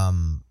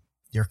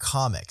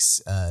comics,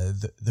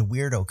 the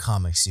weirdo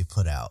comics you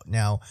put out.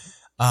 Now,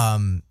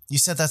 you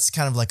said that's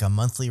kind of like a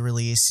monthly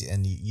release,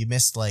 and you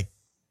missed like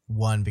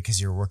one because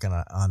you're working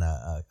on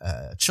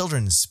a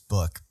children's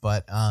book,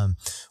 but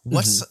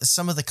what's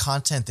some of the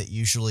content that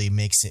usually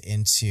makes it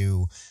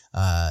into,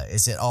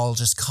 is it all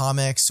just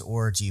comics,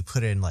 or do you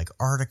put in like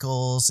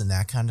articles and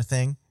that kind of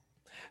thing?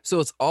 So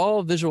it's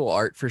all visual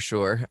art for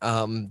sure.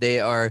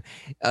 They are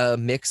a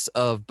mix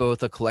of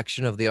both a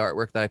collection of the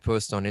artwork that I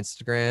post on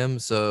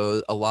Instagram.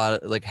 So a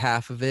lot, like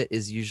half of it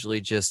is usually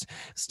just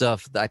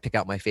stuff that I pick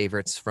out my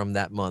favorites from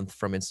that month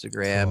from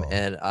Instagram. Cool.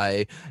 And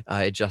I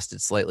adjust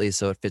it slightly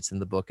so it fits in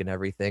the book and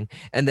everything.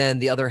 And then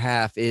the other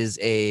half is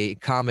a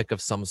comic of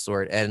some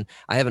sort. And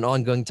I have an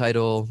ongoing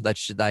title that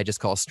I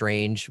just call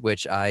Strange,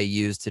 which I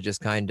use to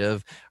just kind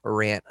of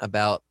rant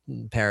about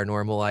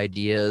paranormal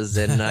ideas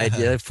and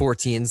idea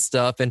 14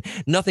 stuff, and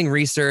nothing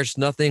researched,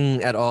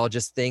 nothing at all,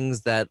 just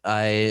things that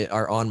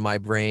are on my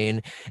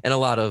brain, and a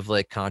lot of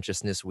like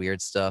consciousness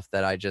weird stuff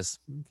that I just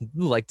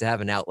like to have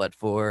an outlet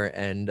for.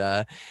 And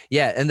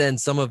and then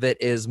some of it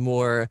is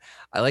more,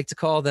 I like to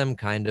call them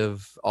kind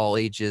of all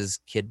ages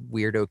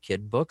weirdo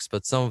kid books,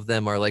 but some of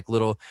them are like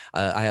little,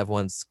 I have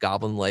one's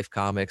Goblin Life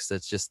comics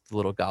that's just the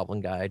little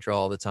goblin guy I draw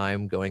all the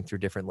time going through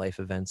different life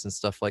events and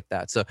stuff like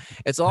that. So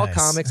it's all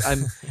comics.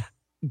 I'm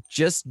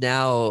just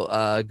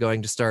now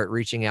going to start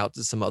reaching out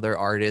to some other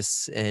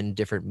artists and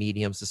different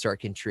mediums to start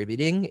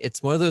contributing.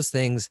 It's one of those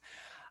things,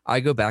 I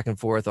go back and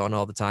forth on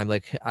all the time.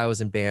 Like I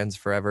was in bands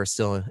forever,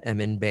 still am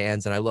in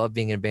bands, and I love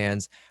being in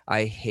bands.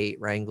 I hate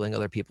wrangling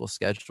other people's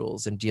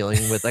schedules and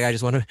dealing with like I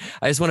just want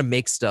to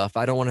make stuff.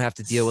 I don't want to have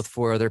to deal with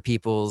four other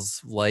people's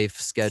life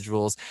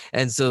schedules.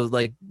 And so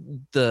like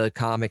the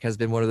comic has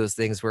been one of those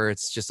things where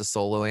it's just a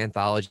solo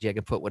anthology. I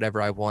can put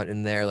whatever I want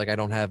in there. Like I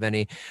don't have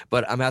any,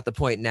 but I'm at the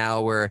point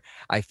now where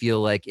I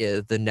feel like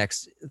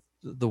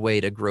the way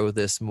to grow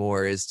this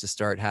more is to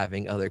start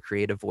having other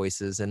creative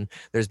voices. And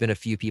there's been a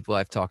few people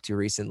I've talked to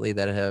recently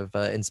that have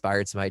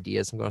inspired some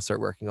ideas I'm going to start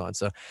working on.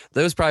 So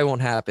those probably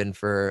won't happen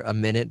for a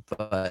minute,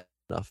 but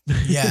enough.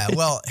 Yeah.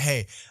 Well,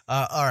 hey,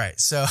 all right.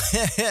 So,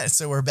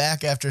 so we're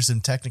back after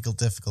some technical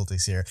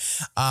difficulties here.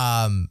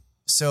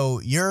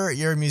 So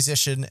you're a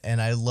musician,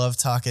 and I love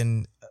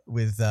talking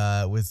with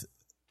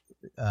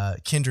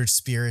kindred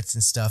spirits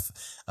and stuff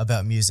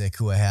about music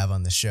who I have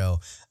on the show.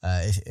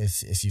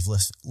 If you've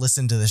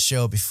listened to the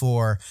show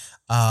before,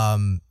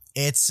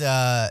 it's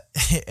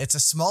it's a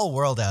small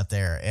world out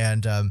there.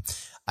 And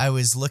I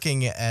was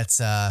looking at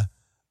some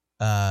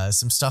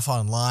stuff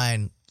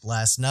online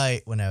last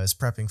night when I was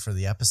prepping for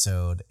the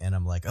episode, and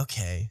I'm like,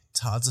 okay,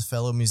 Todd's a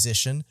fellow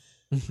musician.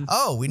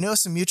 Oh, we know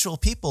some mutual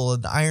people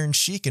in Iron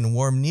Chic and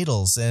Warm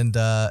Needles, and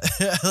oh,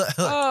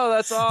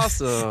 that's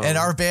awesome. And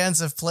our bands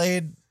have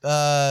played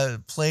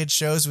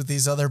shows with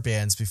these other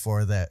bands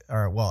before that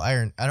are, well,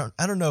 I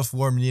don't know if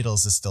Warm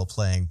Needles is still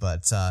playing,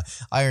 but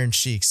Iron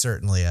Chic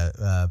certainly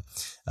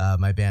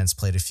my band's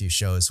played a few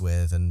shows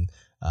with and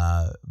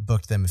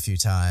booked them a few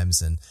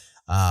times. And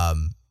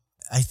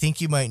I think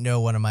you might know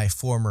one of my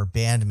former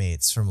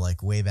bandmates from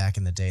like way back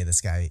in the day,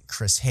 this guy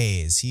Chris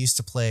Hayes. He used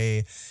to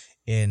play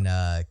in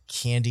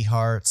Candy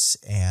Hearts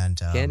and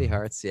Candy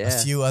Hearts, yeah, a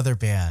few other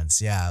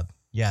bands.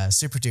 Yeah,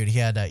 super dude. He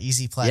had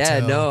Easy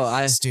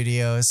Plateau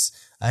Studios.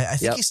 I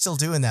think he's still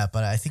doing that,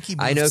 but I think he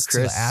moved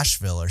to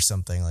Asheville or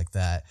something like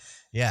that.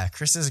 Yeah,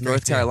 Chris is a great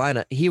North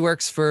Carolina. He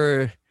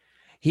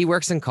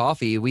works in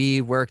coffee. We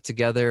work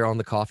together on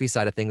the coffee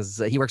side of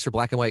things. He works for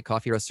Black and White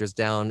Coffee Roasters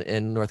down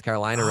in North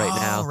Carolina right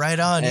now. Right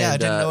on. And, yeah, I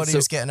didn't know what he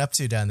was getting up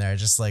to down there. I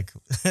just like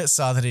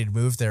saw that he'd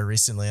moved there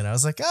recently, and I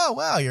was like, oh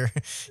wow, you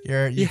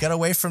got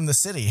away from the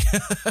city.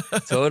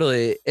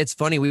 Totally. It's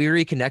funny. We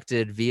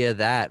reconnected via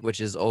that, which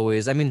is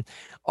always, I mean,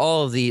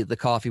 all of the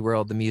coffee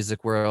world, the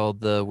music world,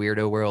 the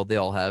weirdo world, they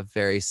all have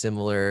very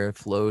similar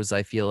flows,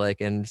 I feel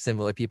like, and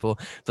similar people.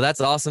 But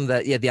that's awesome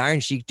that, the Iron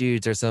Chic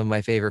dudes are some of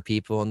my favorite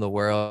people in the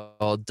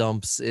world.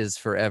 Dumps is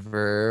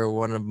forever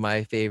one of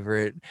my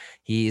favorite.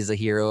 He's a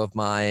hero of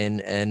mine.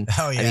 And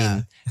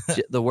I mean,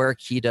 the work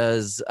he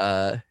does,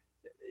 the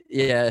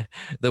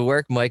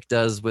work Mike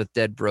does with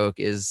Dead Broke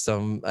is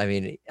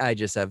I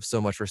just have so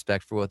much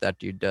respect for what that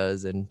dude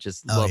does and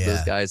just love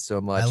those guys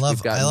so much. I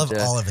love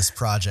all of his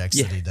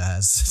projects that he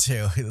does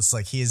too. It's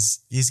like he's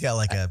got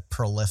like a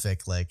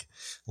prolific like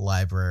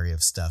library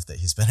of stuff that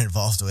he's been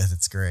involved with.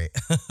 It's great.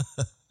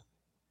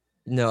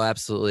 No,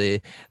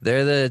 absolutely.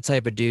 They're the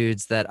type of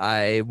dudes that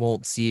I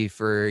won't see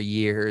for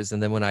years.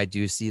 And then when I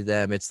do see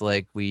them, it's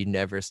like we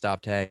never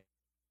stopped hanging.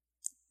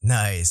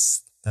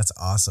 Nice. That's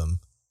awesome.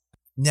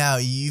 Now,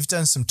 you've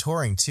done some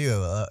touring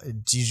too.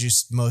 Do you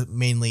just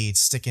mainly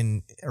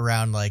sticking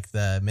around like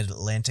the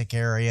Mid-Atlantic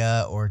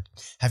area, or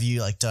have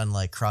you like done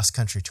like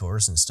cross-country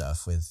tours and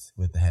stuff with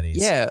the Headies?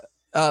 Yeah.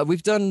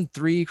 We've done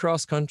 3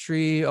 cross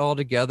country all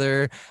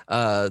together.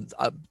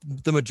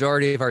 The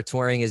majority of our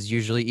touring is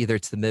usually either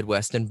to the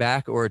Midwest and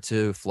back or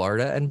to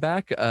Florida and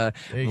back.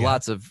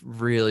 Lots of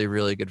really,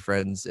 really good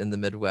friends in the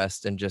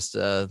Midwest, and just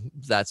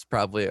that's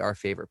probably our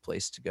favorite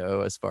place to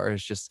go as far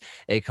as just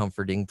a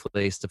comforting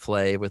place to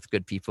play with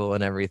good people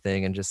and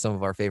everything, and just some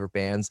of our favorite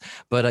bands.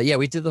 But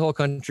we did the whole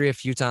country a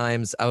few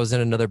times. I was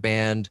in another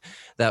band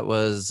that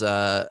was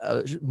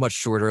much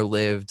shorter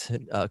lived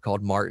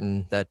called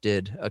Martin that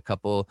did a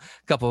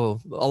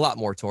lot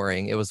more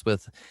touring. It was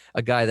with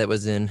a guy that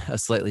was in a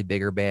slightly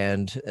bigger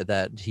band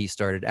that he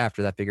started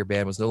after that bigger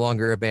band was no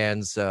longer a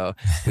band. So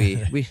we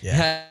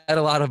had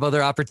a lot of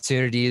other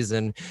opportunities,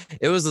 and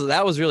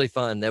that was really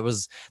fun. That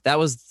was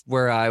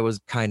where I was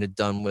kind of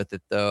done with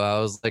it though. I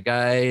was like,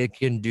 I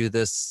can do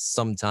this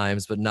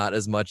sometimes, but not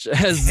as much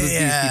as these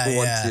people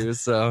want to.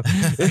 So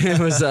it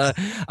was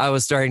I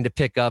was starting to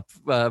pick up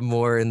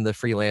more in the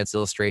freelance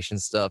illustration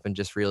stuff and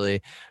just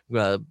really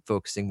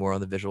focusing more on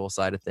the visual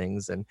side of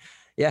things. And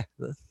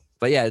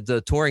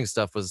the touring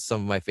stuff was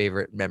some of my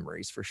favorite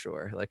memories for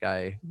sure. Like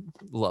I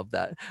love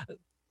that.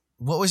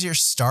 What was your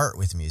start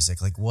with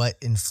music? Like what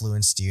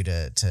influenced you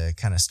to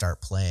kind of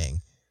start playing?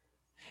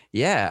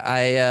 Yeah,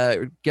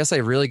 I guess I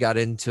really got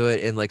into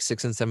it in like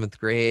 6th and 7th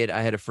grade.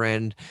 I had a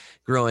friend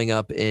growing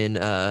up in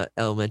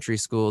elementary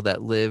school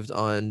that lived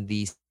on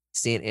the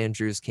St.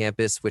 Andrews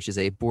campus, which is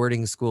a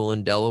boarding school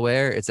in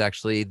Delaware. It's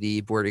actually the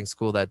boarding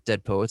school that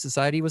Dead Poets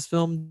Society was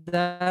filmed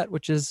at,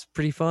 which is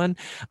pretty fun.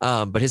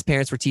 But his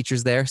parents were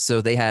teachers there, so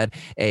they had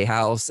a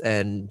house,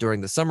 and during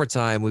the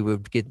summertime we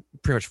would get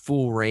pretty much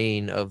full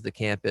reign of the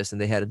campus,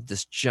 and they had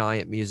this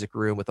giant music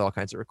room with all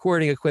kinds of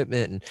recording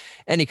equipment and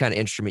any kind of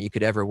instrument you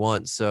could ever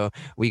want. So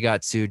we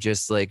got to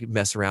just like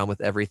mess around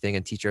with everything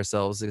and teach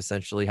ourselves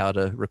essentially how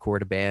to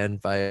record a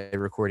band by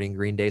recording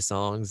Green Day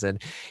songs.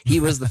 And he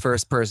was the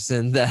first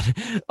person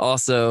that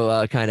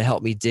also kind of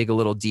helped me dig a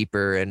little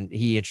deeper, and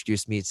he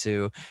introduced me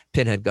to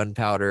Pinhead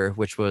Gunpowder,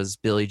 which was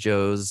Billy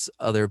Joe's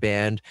other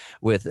band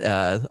with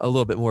a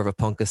little bit more of a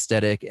punk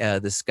aesthetic.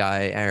 This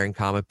guy Aaron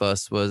Comet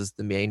Bus was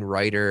the main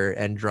writer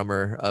and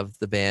drummer of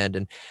the band,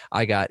 and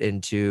I got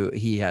into,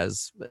 he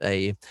has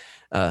a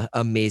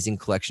amazing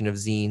collection of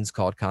zines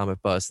called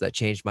Comet Bus that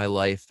changed my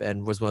life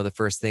and was one of the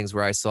first things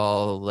where I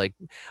saw like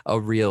a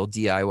real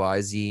DIY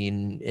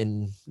zine,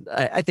 and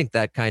I think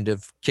that kind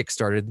of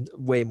kickstarted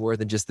way more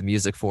than just the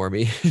music for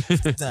me.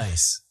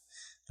 Nice.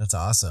 That's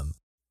awesome.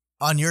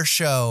 On your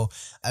show,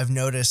 I've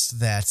noticed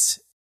that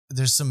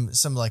there's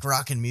some like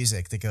rockin'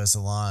 music that goes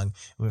along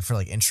for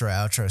like intro,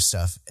 outro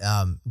stuff.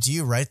 Do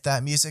you write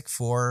that music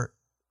for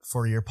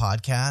your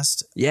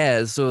podcast?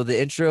 Yeah, so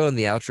the intro and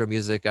the outro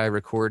music I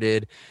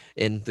recorded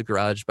in the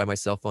garage by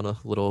myself on a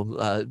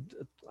little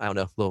I don't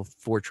know, little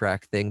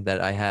 4-track thing that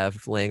I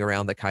have laying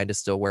around that kind of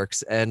still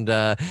works. And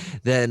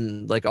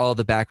then like all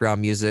the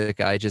background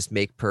music I just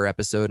make per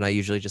episode, and I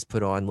usually just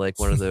put on like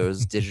one of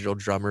those digital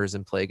drummers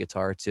and play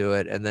guitar to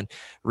it. And then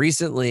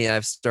recently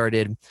I've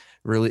started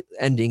really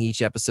ending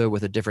each episode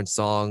with a different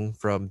song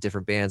from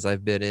different bands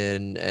I've been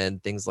in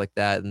and things like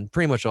that, and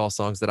pretty much all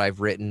songs that I've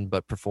written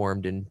but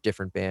performed in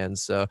different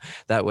bands. So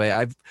that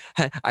way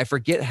I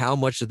forget how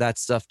much of that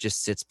stuff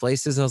just sits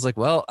places, and I was like,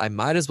 well, I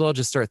might as well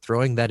just start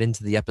throwing that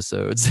into the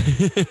episodes.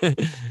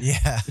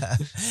 Yeah,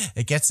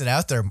 it gets it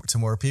out there to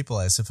more people,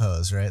 I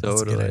suppose, right?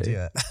 Totally. That's a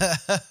good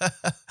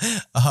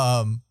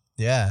idea.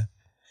 Yeah.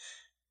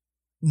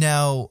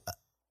 Now,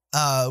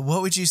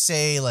 what would you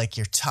say like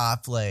your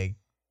top like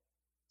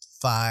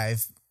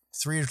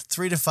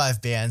three to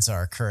five bands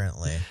are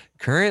currently?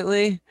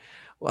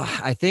 Well,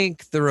 I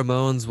think the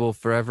Ramones will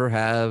forever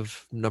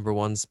have number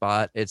one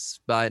spot. It's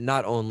by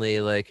not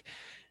only like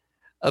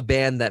a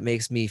band that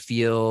makes me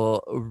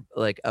feel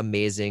like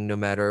amazing no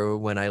matter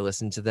when I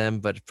listen to them,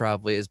 but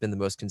probably has been the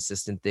most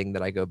consistent thing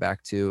that I go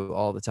back to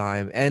all the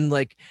time. And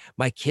like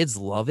my kids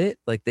love it.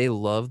 Like they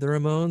love the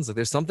Ramones. Like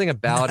there's something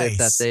about it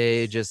that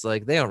they just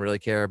like, they don't really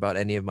care about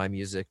any of my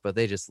music, but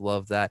they just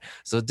love that.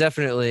 So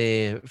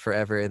definitely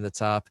forever in the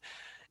top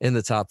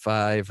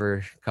 5 or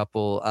a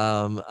couple.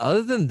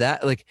 Other than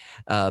that, like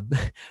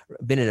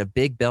been in a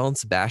big Belle and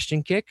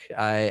Sebastian kick.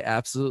 I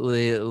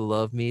absolutely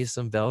love me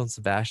some Belle and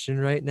Sebastian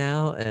right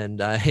now,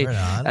 and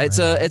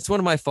it's one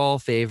of my fall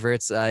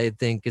favorites. I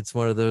think it's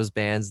one of those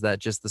bands that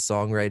just the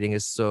songwriting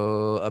is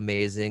so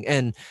amazing,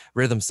 and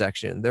rhythm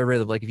section. Their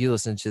rhythm, like if you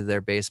listen to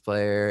their bass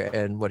player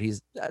and what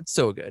that's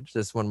so good.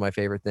 Just one of my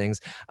favorite things.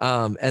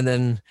 And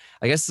then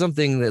I guess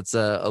something that's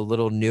a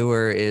little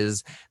newer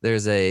is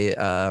there's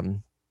a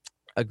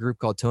group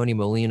called Tony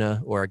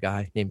Molina, or a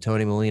guy named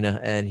Tony Molina,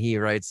 and he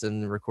writes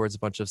and records a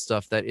bunch of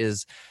stuff that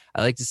is,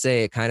 I like to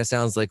say, it kind of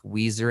sounds like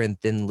Weezer and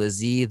Thin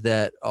Lizzy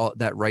that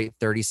write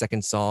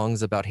 30-second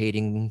songs about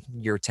hating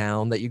your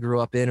town that you grew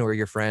up in or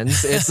your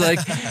friends. It's like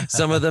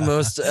some of the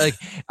most, like,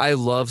 I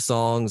love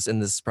songs,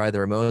 and this is probably the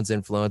Ramones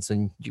influence,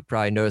 and you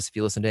probably notice if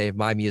you listen to any of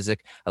my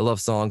music, I love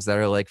songs that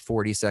are like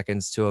 40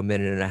 seconds to a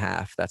minute and a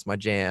half. That's my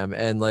jam.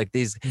 And like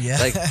these,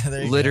 like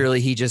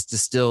literally he just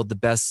distilled the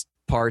best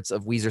parts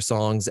of Weezer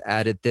songs,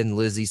 added Thin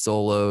Lizzy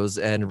solos,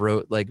 and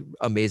wrote like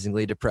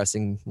amazingly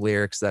depressing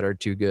lyrics that are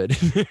too good.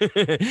 So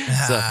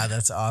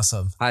that's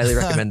awesome. Highly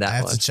recommend that. I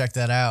have to check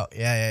that out.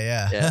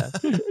 Yeah.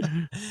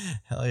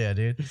 Hell yeah,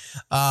 dude.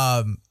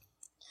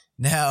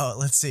 Now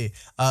let's see.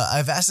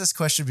 I've asked this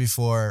question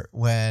before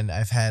when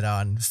I've had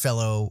on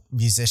fellow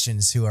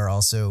musicians who are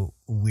also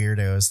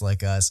weirdos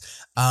like us.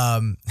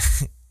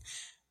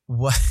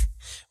 What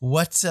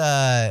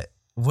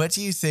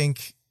do you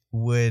think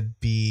would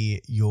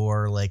be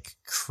your like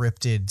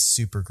cryptid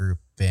supergroup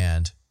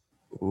band?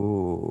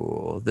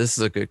 Ooh, this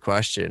is a good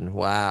question.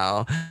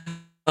 Wow.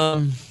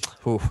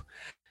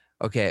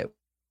 Okay.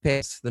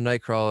 Pace, the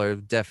Nightcrawler,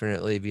 would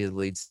definitely be the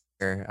lead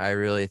singer. I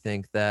really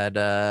think that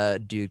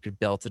dude could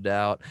belt it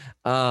out.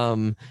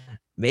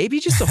 Maybe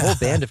just a whole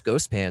band of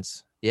Ghost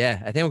Pants.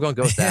 Yeah, I think I'm going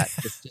to go with that.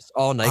 Just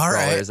all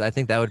Nightcrawlers. Right. I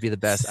think that would be the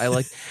best. I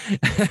like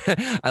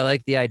I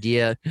like the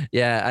idea.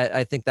 Yeah,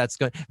 I think that's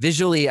good.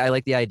 Visually, I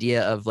like the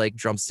idea of like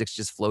drumsticks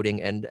just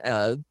floating and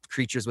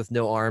creatures with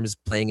no arms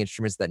playing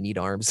instruments that need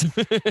arms.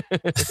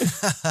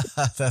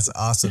 That's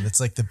awesome.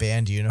 It's like the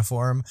band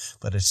uniform,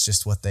 but it's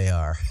just what they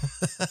are.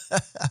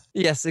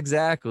 Yes,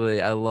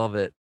 exactly. I love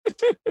it.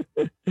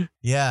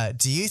 Yeah.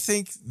 Do you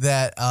think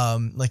that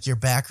like your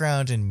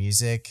background in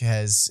music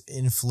has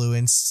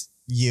influenced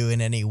you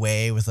in any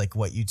way with like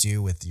what you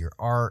do with your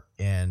art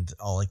and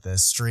all like the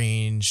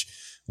strange,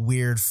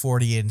 weird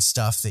Fortean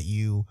stuff that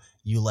you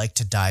like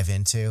to dive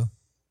into?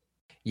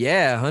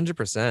 Yeah,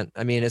 100%.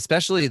 I mean,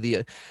 especially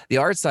the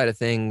art side of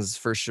things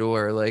for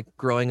sure. Like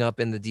growing up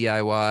in the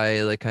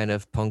DIY, like kind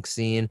of punk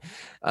scene,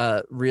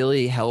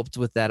 really helped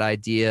with that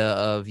idea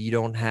of you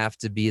don't have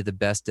to be the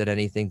best at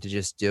anything to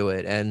just do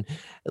it. And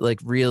like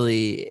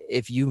really,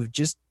 if you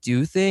just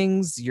do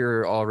things,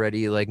 you're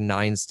already like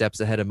 9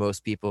 steps ahead of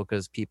most people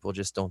because people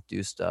just don't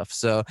do stuff.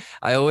 So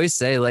I always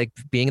say like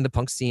being in the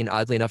punk scene,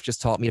 oddly enough, just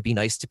taught me to be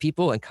nice to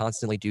people and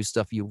constantly do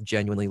stuff you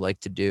genuinely like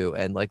to do.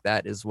 And like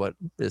that is what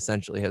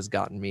essentially has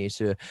gotten me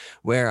to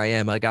where I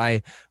am. Like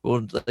I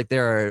will like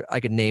I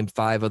could name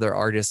 5 other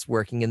artists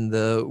working in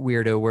the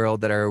weirdo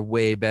world that are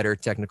way better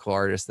technical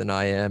artists than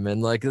I am.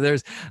 And like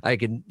I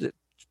could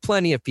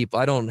plenty of people.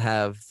 I don't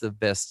have the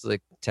best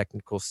like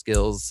technical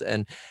skills,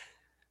 and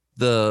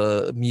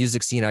the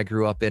music scene I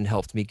grew up in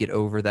helped me get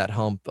over that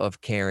hump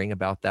of caring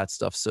about that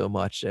stuff so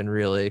much. And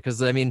really,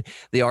 because I mean,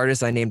 the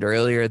artists I named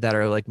earlier that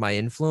are like my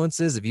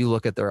influences, if you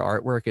look at their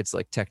artwork, it's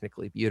like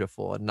technically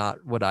beautiful and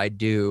not what I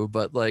do.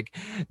 But like,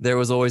 there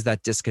was always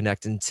that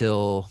disconnect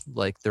until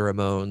like the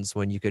Ramones,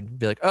 when you could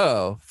be like,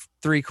 oh,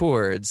 3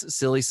 chords,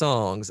 silly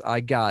songs, I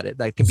got it.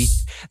 That can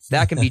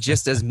be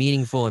just as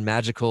meaningful and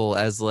magical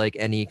as like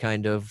any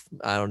kind of,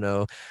 I don't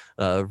know,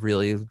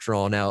 really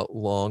drawn out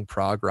long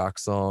prog rock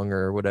song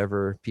or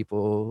whatever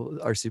people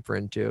are super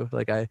into.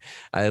 Like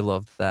I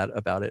love that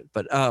about it.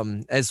 But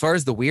as far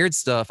as the weird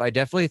stuff, I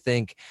definitely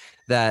think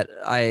that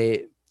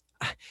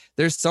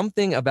there's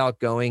something about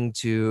going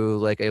to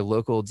like a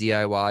local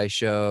DIY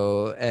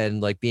show and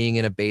like being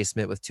in a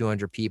basement with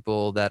 200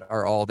 people that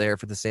are all there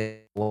for the same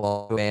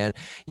band.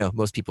 You know,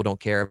 most people don't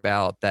care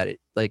about that.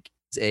 It like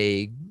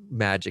a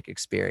magic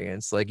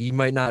experience. Like you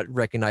might not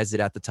recognize it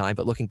at the time,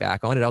 but looking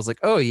back on it, I was like,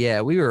 oh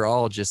yeah, we were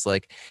all just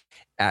like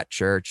at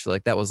church.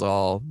 Like that was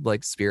all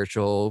like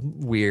spiritual,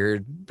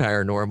 weird,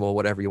 paranormal,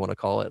 whatever you want to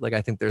call it. Like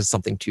I think there's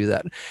something to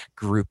that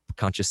group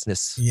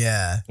consciousness.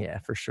 Yeah. Yeah,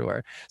 for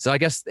sure. So I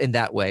guess in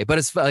that way, but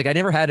it's like I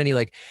never had any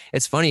like,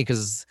 it's funny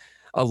because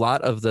a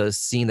lot of the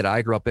scene that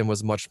I grew up in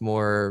was much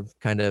more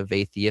kind of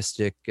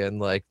atheistic and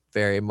like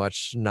very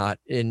much not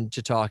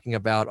into talking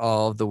about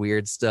all of the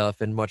weird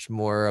stuff, and much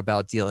more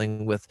about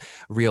dealing with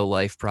real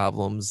life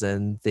problems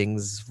and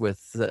things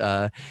with,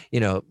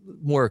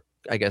 more,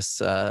 I guess,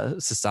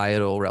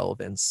 societal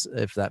relevance,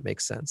 if that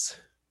makes sense.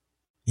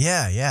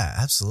 Yeah,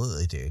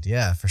 absolutely, dude.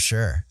 Yeah, for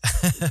sure.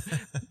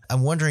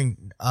 I'm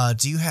wondering,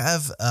 do you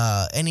have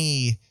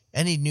any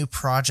new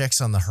projects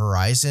on the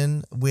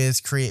horizon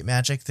with Create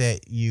Magic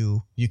that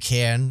you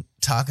can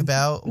talk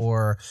about,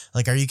 or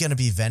like, are you going to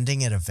be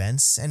vending at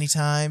events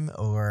anytime,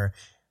 or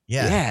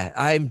Yeah,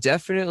 I'm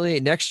definitely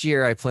next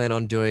year. I plan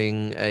on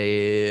doing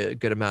a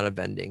good amount of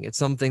vending. It's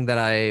something that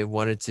I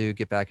wanted to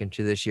get back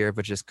into this year,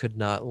 but just could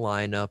not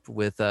line up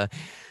with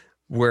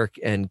work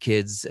and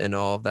kids and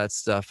all of that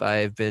stuff.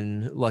 I've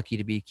been lucky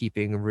to be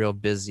keeping real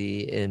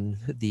busy in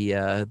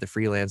the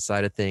freelance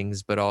side of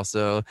things, but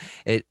also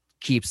it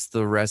keeps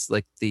the rest,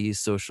 like the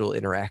social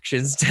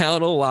interactions,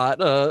 down a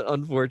lot,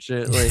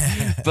 unfortunately.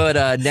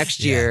 But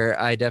next year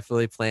I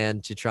definitely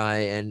plan to try,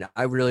 and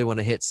I really want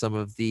to hit some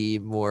of the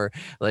more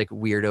like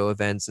weirdo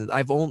events. And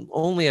I've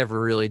only ever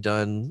really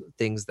done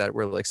things that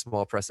were like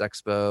Small Press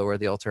Expo or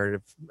the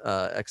Alternative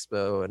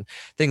Expo, and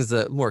things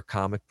that more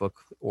comic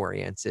book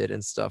oriented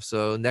and stuff.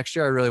 So next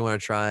year I really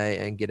want to try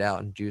and get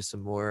out and do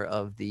some more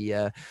of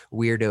the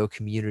weirdo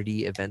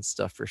community event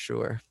stuff for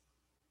sure.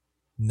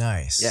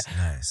 Nice. Yeah.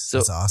 Nice. So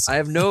That's awesome. I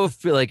have no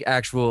like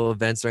actual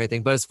events or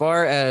anything, but as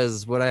far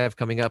as what I have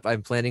coming up,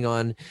 I'm planning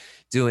on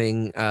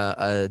doing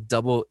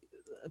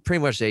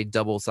pretty much a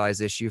double size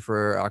issue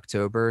for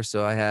October.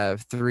 So I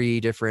have 3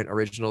 different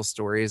original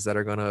stories that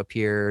are going to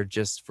appear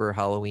just for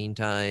Halloween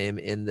time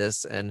in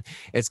this. And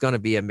it's going to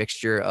be a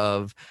mixture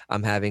of,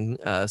 I'm having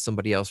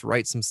somebody else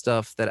write some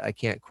stuff that I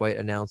can't quite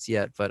announce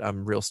yet, but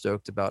I'm real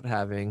stoked about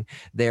having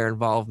their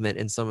involvement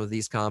in some of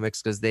these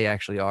comics, because they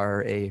actually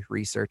are a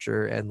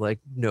researcher and like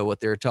know what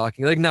they're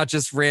talking, like not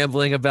just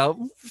rambling about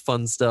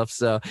fun stuff.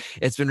 So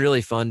it's been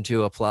really fun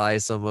to apply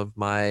some of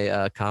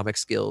my comic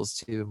skills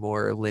to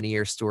more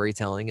linear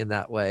storytelling in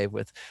that way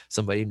with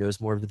somebody who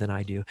knows more than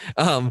I do.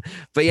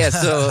 But yeah,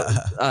 so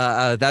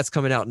that's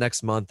coming out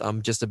next month.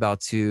 I'm just about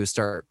to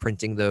start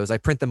printing those. I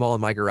print them all in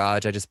my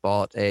garage. I just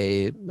bought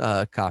a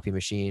copy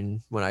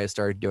machine when I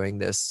started doing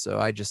this. So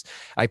I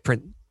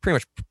pretty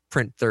much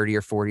print 30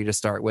 or 40 to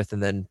start with,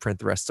 and then print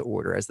the rest to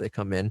order as they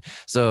come in.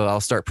 So I'll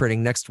start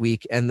printing next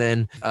week. And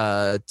then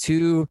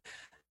 2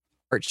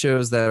 art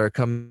shows that are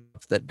coming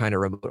up, that kind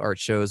of remote art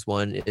shows.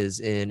 One is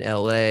in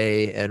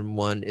LA and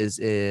one is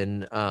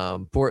in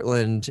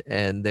Portland,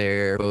 and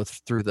they're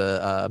both through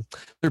the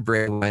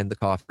Brandywine, the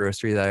coffee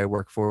roastery that I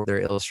work for.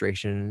 Their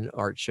illustration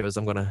art shows.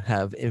 I'm going to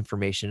have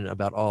information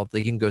about all.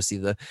 You can go see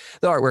the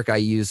artwork I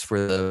use for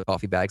the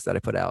coffee bags that I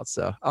put out.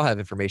 So I'll have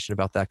information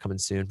about that coming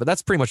soon. But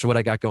that's pretty much what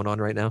I got going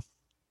on right now.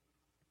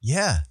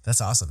 Yeah,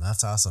 that's awesome.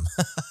 That's awesome.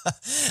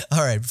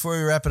 All right, before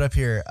we wrap it up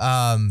here,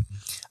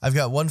 I've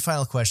got one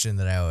final question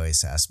that I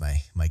always ask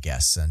my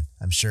guests, and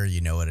I'm sure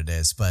you know what it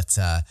is. But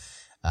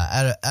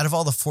out of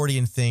all the 40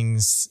 and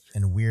things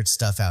and weird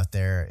stuff out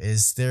there,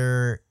 is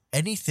there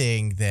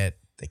anything that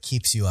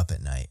keeps you up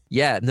at night?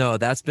 Yeah, no,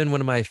 that's been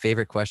one of my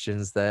favorite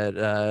questions that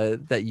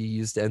you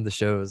use to end the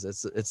shows.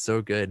 It's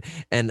so good.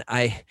 And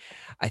I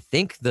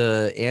think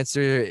the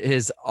answer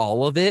is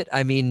all of it.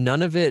 I mean,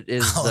 none of it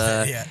is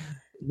Yeah.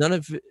 none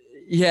of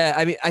yeah,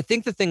 I mean, I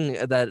think the thing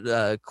that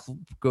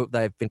that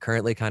I've been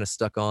currently kind of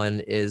stuck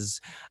on is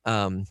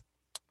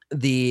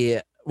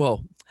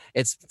well,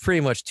 it's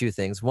pretty much two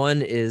things.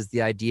 One is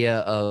the idea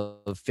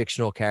of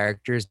fictional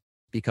characters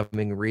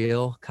becoming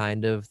real,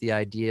 kind of the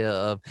idea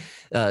of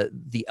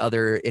the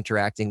other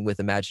interacting with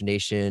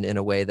imagination in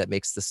a way that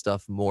makes the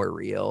stuff more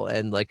real.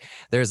 And like,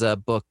 there's a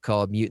book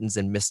called Mutants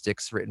and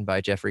Mystics written by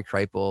Jeffrey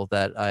Kripal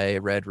that I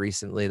read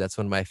recently. That's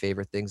one of my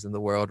favorite things in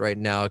the world right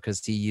now,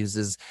 because he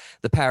uses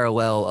the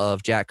parallel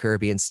of Jack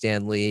Kirby and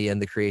Stan Lee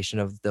and the creation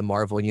of the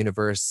Marvel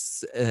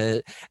Universe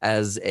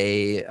as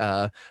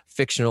a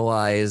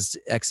fictionalized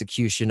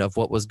execution of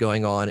what was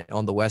going on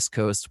the West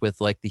Coast with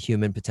like the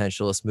Human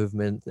Potentialist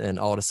movement and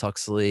Aldous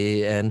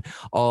Huxley and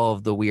all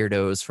of the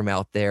weirdos from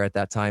out there at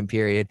that time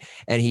period.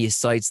 And he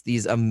cites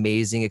these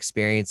amazing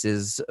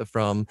experiences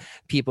from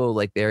people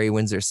like Barry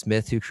Windsor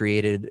Smith, who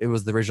it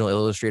was the original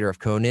illustrator of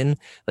Conan.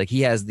 Like,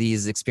 he has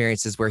these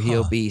experiences where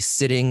he'll be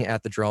sitting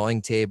at the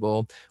drawing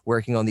table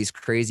working on these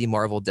crazy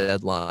Marvel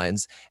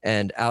deadlines,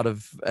 and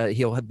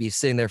he'll be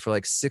sitting there for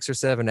like 6 or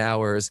 7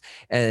 hours.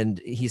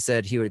 And he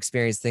said he would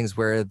experience things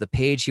where the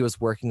page he was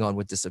working on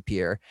would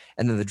disappear,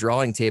 and then the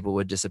drawing table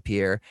would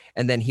disappear,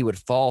 and then he would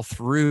fall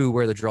through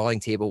where the drawing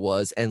table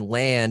was and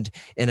land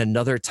in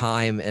another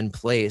time and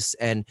place.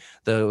 And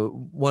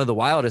one of the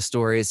wildest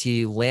stories,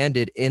 he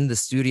landed in the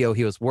studio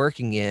he was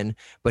working in,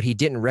 but he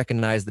didn't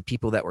recognize the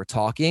people that were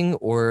talking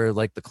or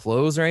like the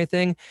clothes or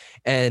anything.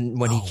 And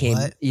when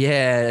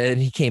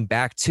he came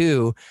back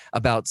to,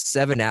 about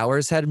 7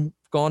 hours had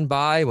gone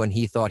by when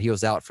he thought he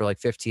was out for like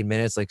 15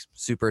 minutes, like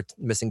super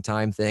missing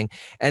time thing.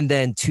 And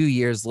then 2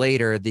 years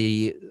later,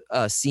 the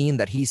scene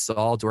that he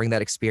saw during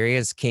that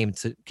experience came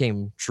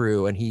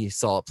true, and he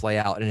saw it play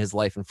out in his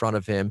life in front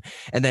of him.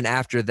 And then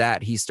after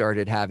that, he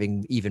started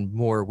having even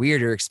more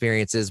weirder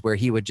experiences where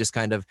he would just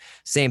kind of,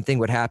 same thing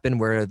would happen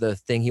where the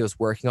thing he was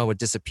working on would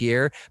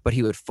disappear, but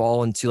he would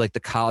fall into like the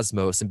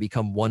cosmos and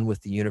become one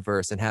with the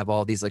universe and have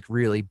all these like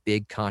really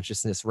big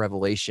consciousness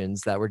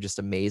revelations that were just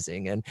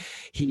amazing. And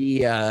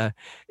he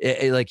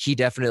he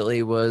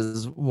definitely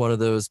was one of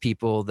those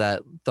people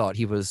that thought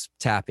he was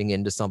tapping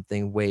into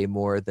something way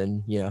more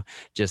than,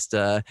 just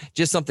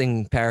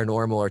something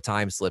paranormal or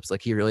time slips.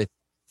 Like, he really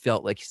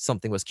felt like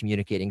something was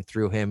communicating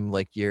through him,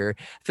 like your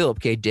Philip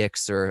K.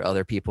 Dix or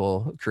other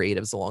people,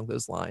 creatives along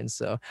those lines.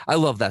 So I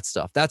love that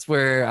stuff. That's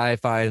where I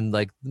find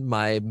like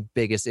my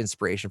biggest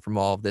inspiration from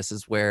all of this,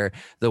 is where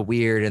the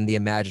weird and the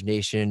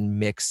imagination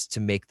mix to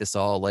make this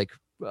all like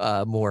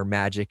more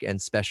magic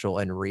and special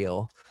and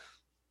real.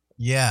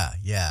 Yeah.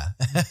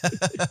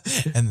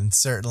 And then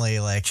certainly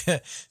like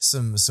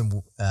some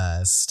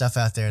stuff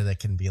out there that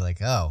can be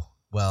like, oh,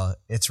 well,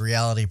 it's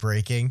reality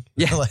breaking.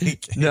 Yeah. Like,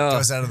 it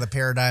goes out of the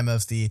paradigm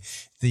of the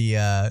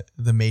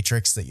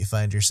matrix that you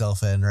find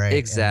yourself in, right?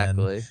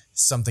 Exactly. And then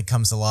something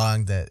comes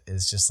along that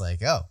is just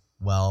like, oh,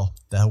 well,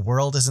 the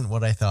world isn't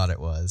what I thought it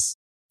was.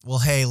 Well,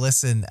 hey,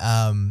 listen,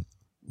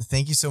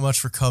 thank you so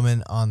much for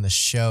coming on the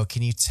show.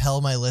 Can you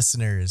tell my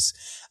listeners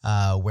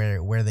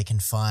where they can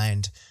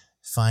find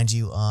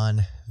you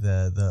on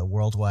the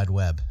World Wide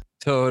Web?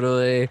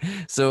 Totally.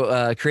 So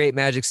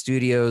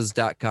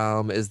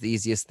createmagicstudios.com is the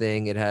easiest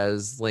thing. It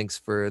has links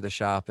for the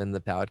shop and the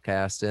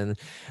podcast and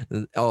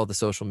all the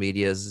social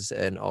medias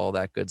and all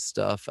that good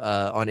stuff.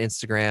 On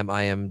Instagram,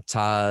 I am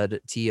Todd,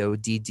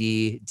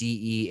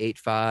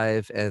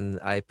 TODDDE85, and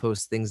I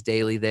post things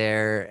daily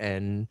there,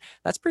 and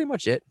that's pretty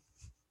much it.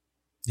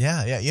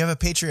 Yeah. You have a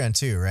Patreon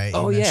too, right?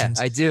 Oh, yeah,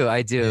 I do.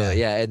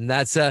 Yeah. And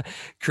that's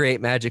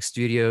Create Magic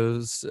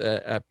Studios,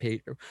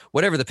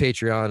 whatever the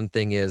Patreon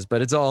thing is,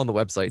 but it's all on the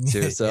website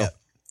too. So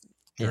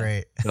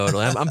great.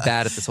 Totally. I'm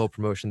bad at this whole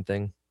promotion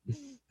thing.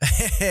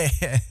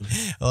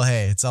 Well,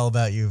 hey, it's all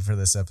about you for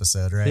this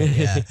episode, right?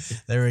 Yeah.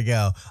 There we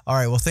go. All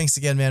right. Well, thanks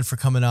again, man, for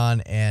coming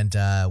on, and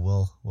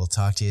we'll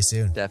talk to you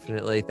soon.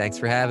 Definitely. Thanks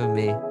for having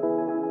me.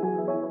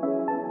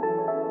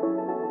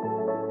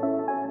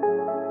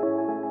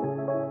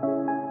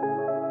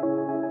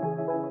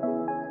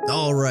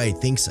 All right.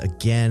 Thanks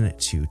again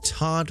to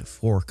Todd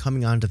for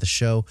coming on to the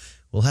show.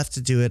 We'll have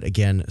to do it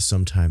again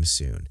sometime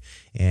soon.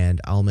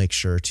 And I'll make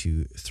sure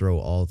to throw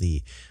all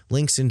the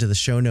links into the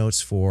show notes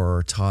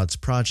for Todd's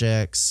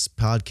projects,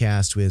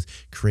 podcast with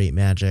Create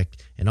Magic,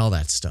 and all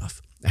that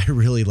stuff. I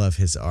really love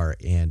his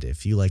art. And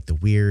if you like the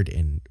weird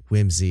and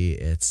whimsy,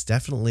 it's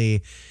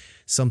definitely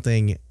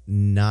something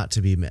not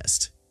to be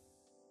missed.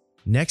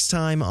 Next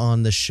time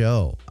on the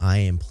show, I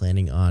am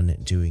planning on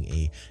doing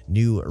a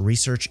new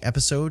research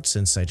episode,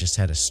 since I just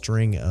had a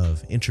string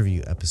of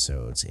interview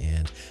episodes,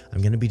 and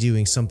I'm going to be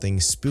doing something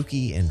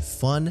spooky and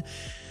fun.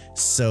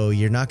 So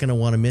you're not going to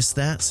want to miss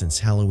that, since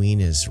Halloween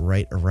is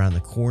right around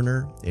the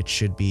corner. It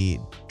should be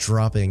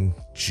dropping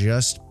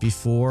just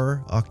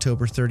before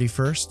October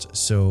 31st.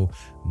 So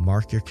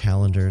mark your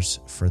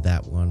calendars for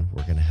that one.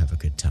 We're going to have a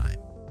good time.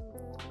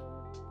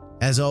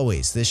 As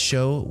always, this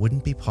show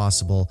wouldn't be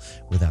possible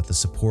without the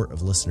support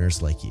of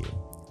listeners like you.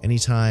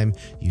 Anytime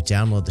you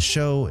download the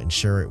show and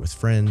share it with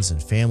friends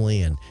and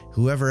family and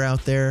whoever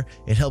out there,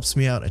 it helps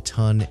me out a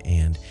ton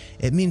and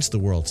it means the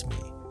world to me,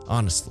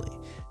 honestly.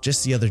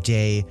 Just the other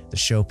day, the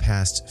show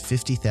passed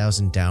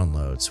 50,000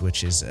 downloads,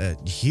 which is a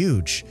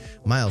huge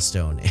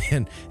milestone,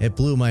 and it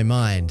blew my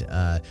mind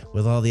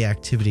with all the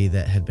activity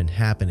that had been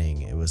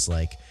happening. It was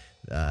like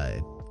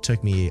it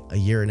took me a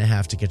year and a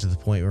half to get to the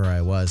point where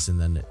I was,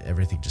 and then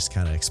everything just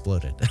kind of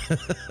exploded.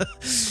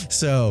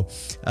 So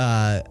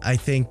I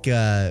think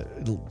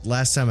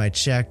last time I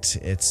checked,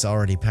 it's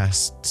already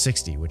past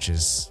 60, which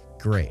is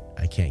great.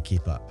 I can't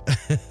keep up.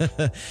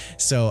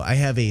 So I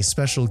have a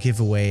special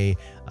giveaway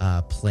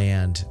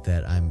planned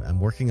that I'm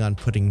working on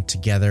putting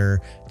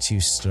together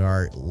to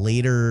start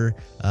later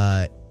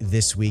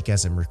this week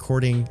as I'm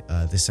recording.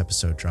 This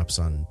episode drops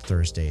on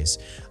Thursdays,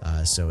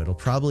 so it'll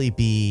probably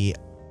be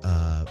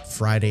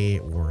Friday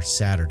or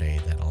Saturday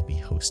that I'll be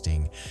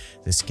hosting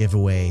this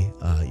giveaway.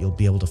 You'll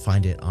be able to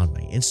find it on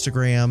my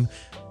Instagram,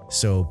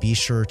 so be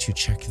sure to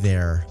check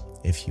there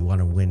if you want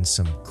to win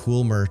some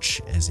cool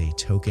merch as a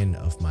token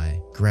of my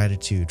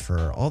gratitude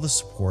for all the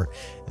support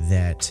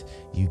that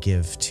you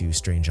give to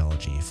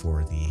Strangeology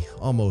for the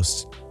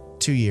almost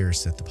 2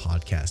 years that the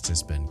podcast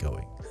has been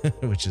going,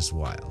 which is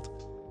wild.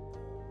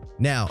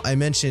 Now, I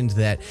mentioned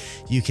that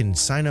you can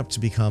sign up to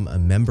become a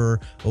member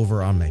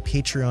over on my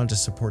Patreon to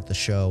support the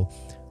show,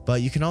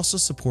 but you can also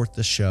support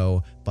the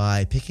show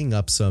by picking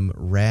up some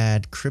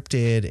rad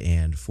cryptid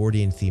and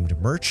Fortean themed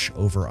merch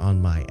over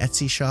on my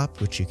Etsy shop,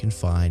 which you can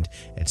find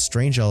at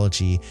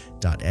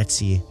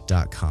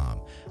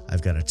strangeology.etsy.com.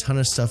 I've got a ton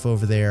of stuff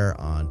over there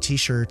on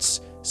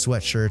t-shirts,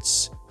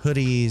 sweatshirts,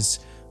 hoodies,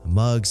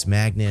 mugs,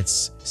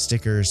 magnets,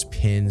 stickers,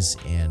 pins,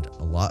 and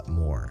a lot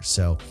more.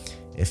 So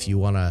if you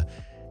want to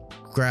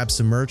grab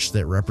some merch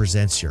that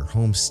represents your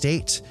home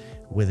state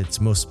with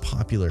its most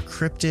popular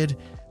cryptid,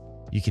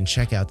 you can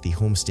check out the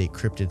Home State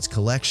Cryptids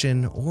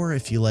collection, or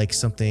if you like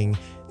something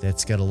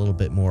that's got a little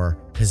bit more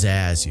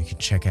pizzazz, you can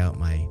check out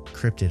my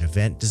cryptid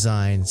event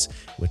designs,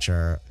 which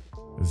are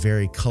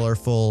very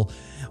colorful,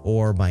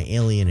 or my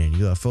alien and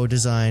UFO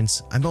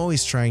designs. I'm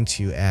always trying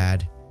to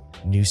add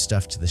new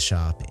stuff to the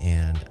shop,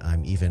 and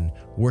I'm even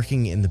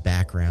working in the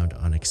background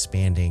on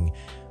expanding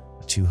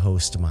to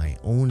host my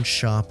own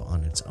shop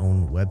on its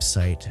own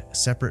website,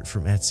 separate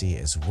from Etsy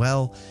as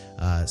well.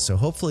 So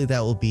hopefully that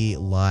will be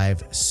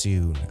live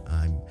soon.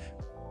 I'm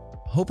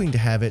hoping to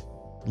have it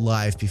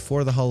live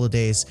before the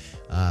holidays.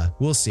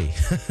 We'll see.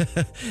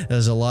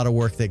 There's a lot of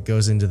work that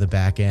goes into the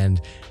back end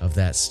of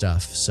that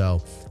stuff.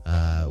 So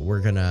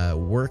we're going to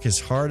work as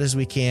hard as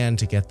we can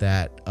to get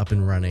that up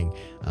and running.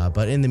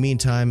 But in the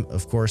meantime,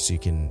 of course, you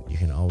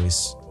can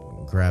always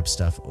grab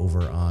stuff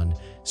over on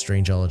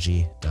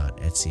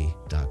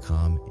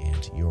strangeology.etsy.com,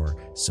 and your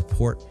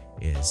support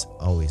is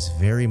always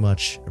very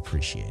much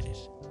appreciated.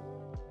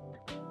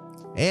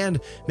 And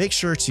make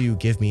sure to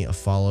give me a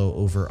follow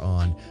over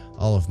on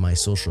all of my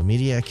social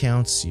media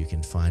accounts. You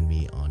can find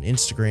me on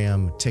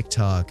Instagram,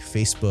 TikTok,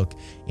 Facebook,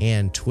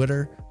 and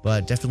Twitter,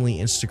 but definitely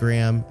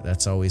Instagram.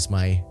 That's always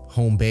my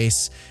home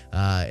base,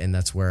 and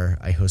that's where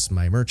I host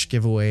my merch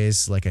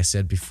giveaways, like I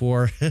said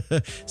before.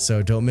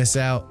 So don't miss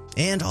out.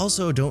 And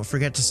also don't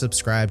forget to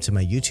subscribe to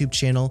my YouTube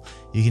channel.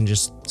 You can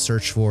just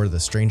search for the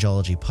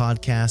Strangeology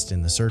podcast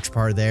in the search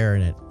bar there,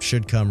 and it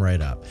should come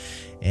right up.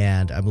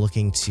 And I'm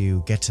looking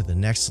to get to the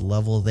next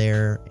level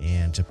there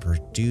and to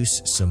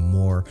produce some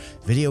more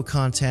video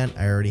content.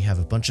 I already have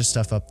a bunch of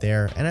stuff up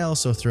there, and I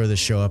also throw the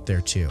show up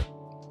there too.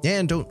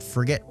 And don't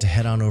forget to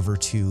head on over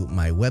to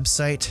my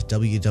website,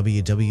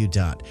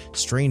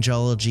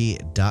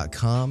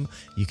 www.strangeology.com.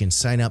 You can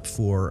sign up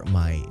for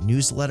my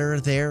newsletter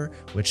there,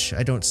 which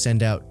I don't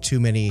send out too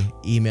many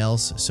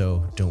emails,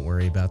 so don't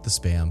worry about the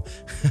spam.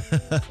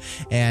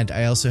 And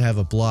I also have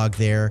a blog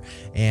there.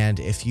 And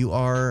if you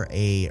are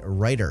a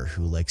writer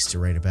who likes to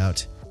write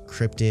about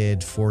cryptid,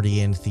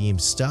 Fortean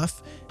themed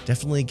stuff,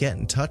 definitely get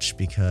in touch,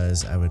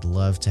 because I would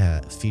love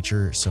to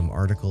feature some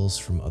articles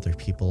from other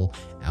people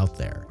out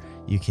there.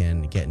 You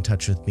can get in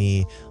touch with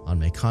me on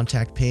my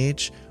contact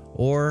page,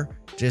 or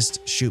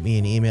just shoot me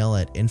an email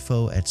at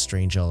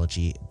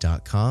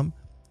info@strangeology.com.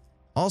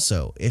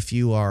 Also, if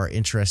you are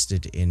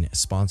interested in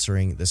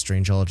sponsoring the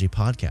Strangeology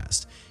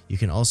podcast, you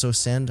can also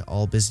send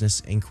all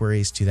business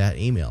inquiries to that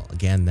email.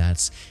 Again,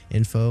 that's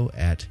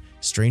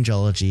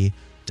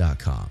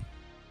info@strangeology.com.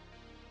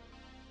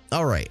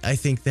 All right, I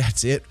think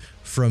that's it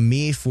from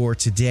me for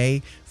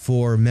today.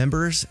 For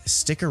members,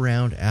 stick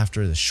around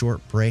after the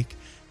short break.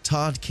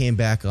 Todd came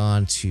back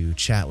on to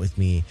chat with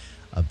me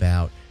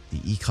about the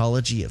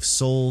ecology of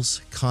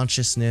souls,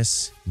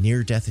 consciousness,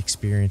 near-death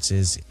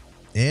experiences,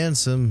 and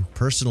some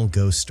personal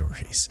ghost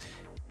stories.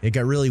 It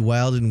got really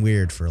wild and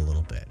weird for a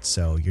little bit,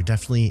 so you're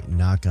definitely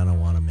not going to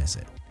want to miss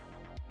it.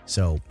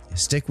 So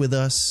stick with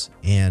us,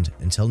 and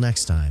until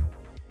next time,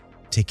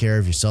 take care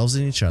of yourselves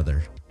and each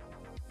other,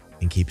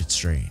 and keep it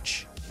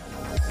strange.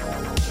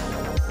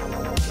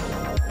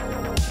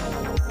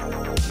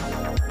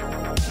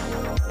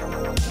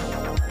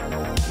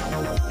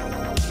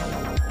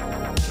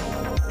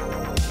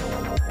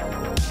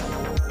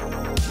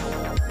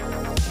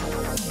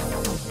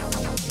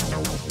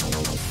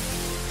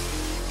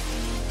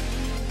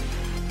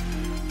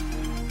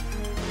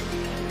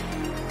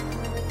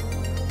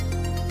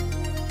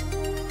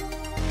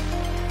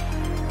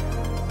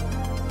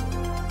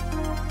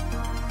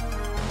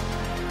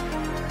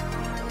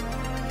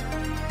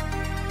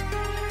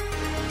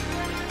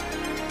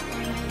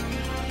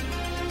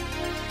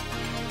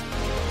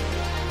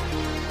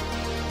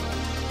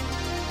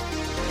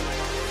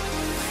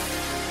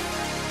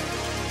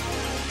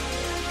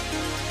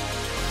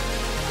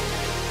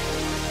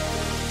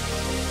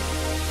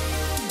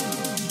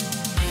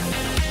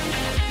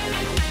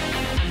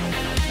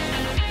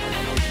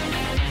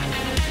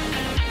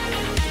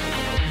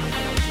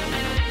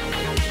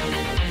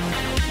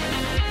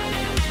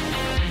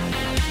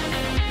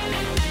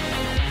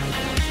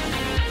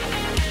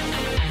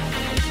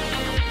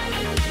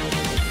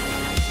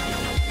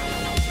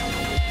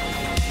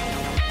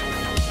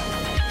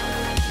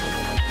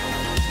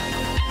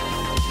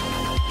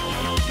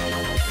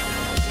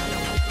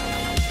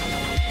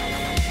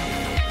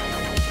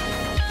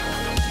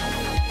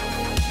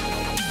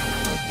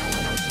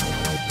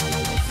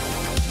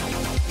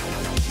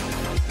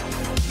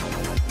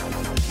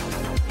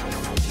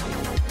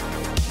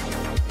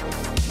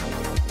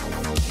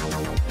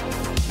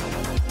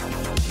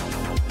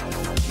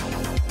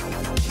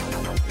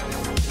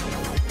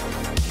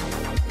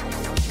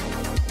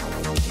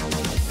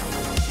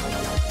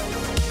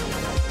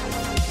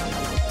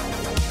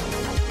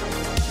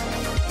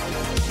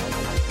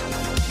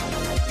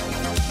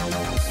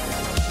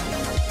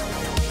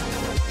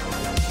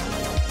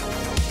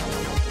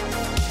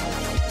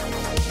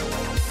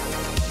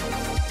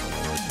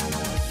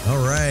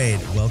 right,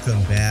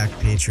 welcome back,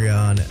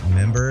 Patreon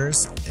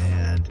members,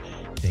 and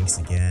thanks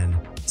again,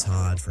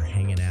 Todd, for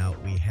hanging out.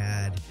 We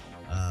had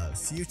a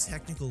few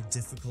technical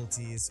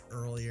difficulties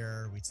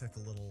earlier. We took a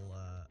little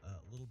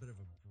bit of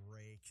a break.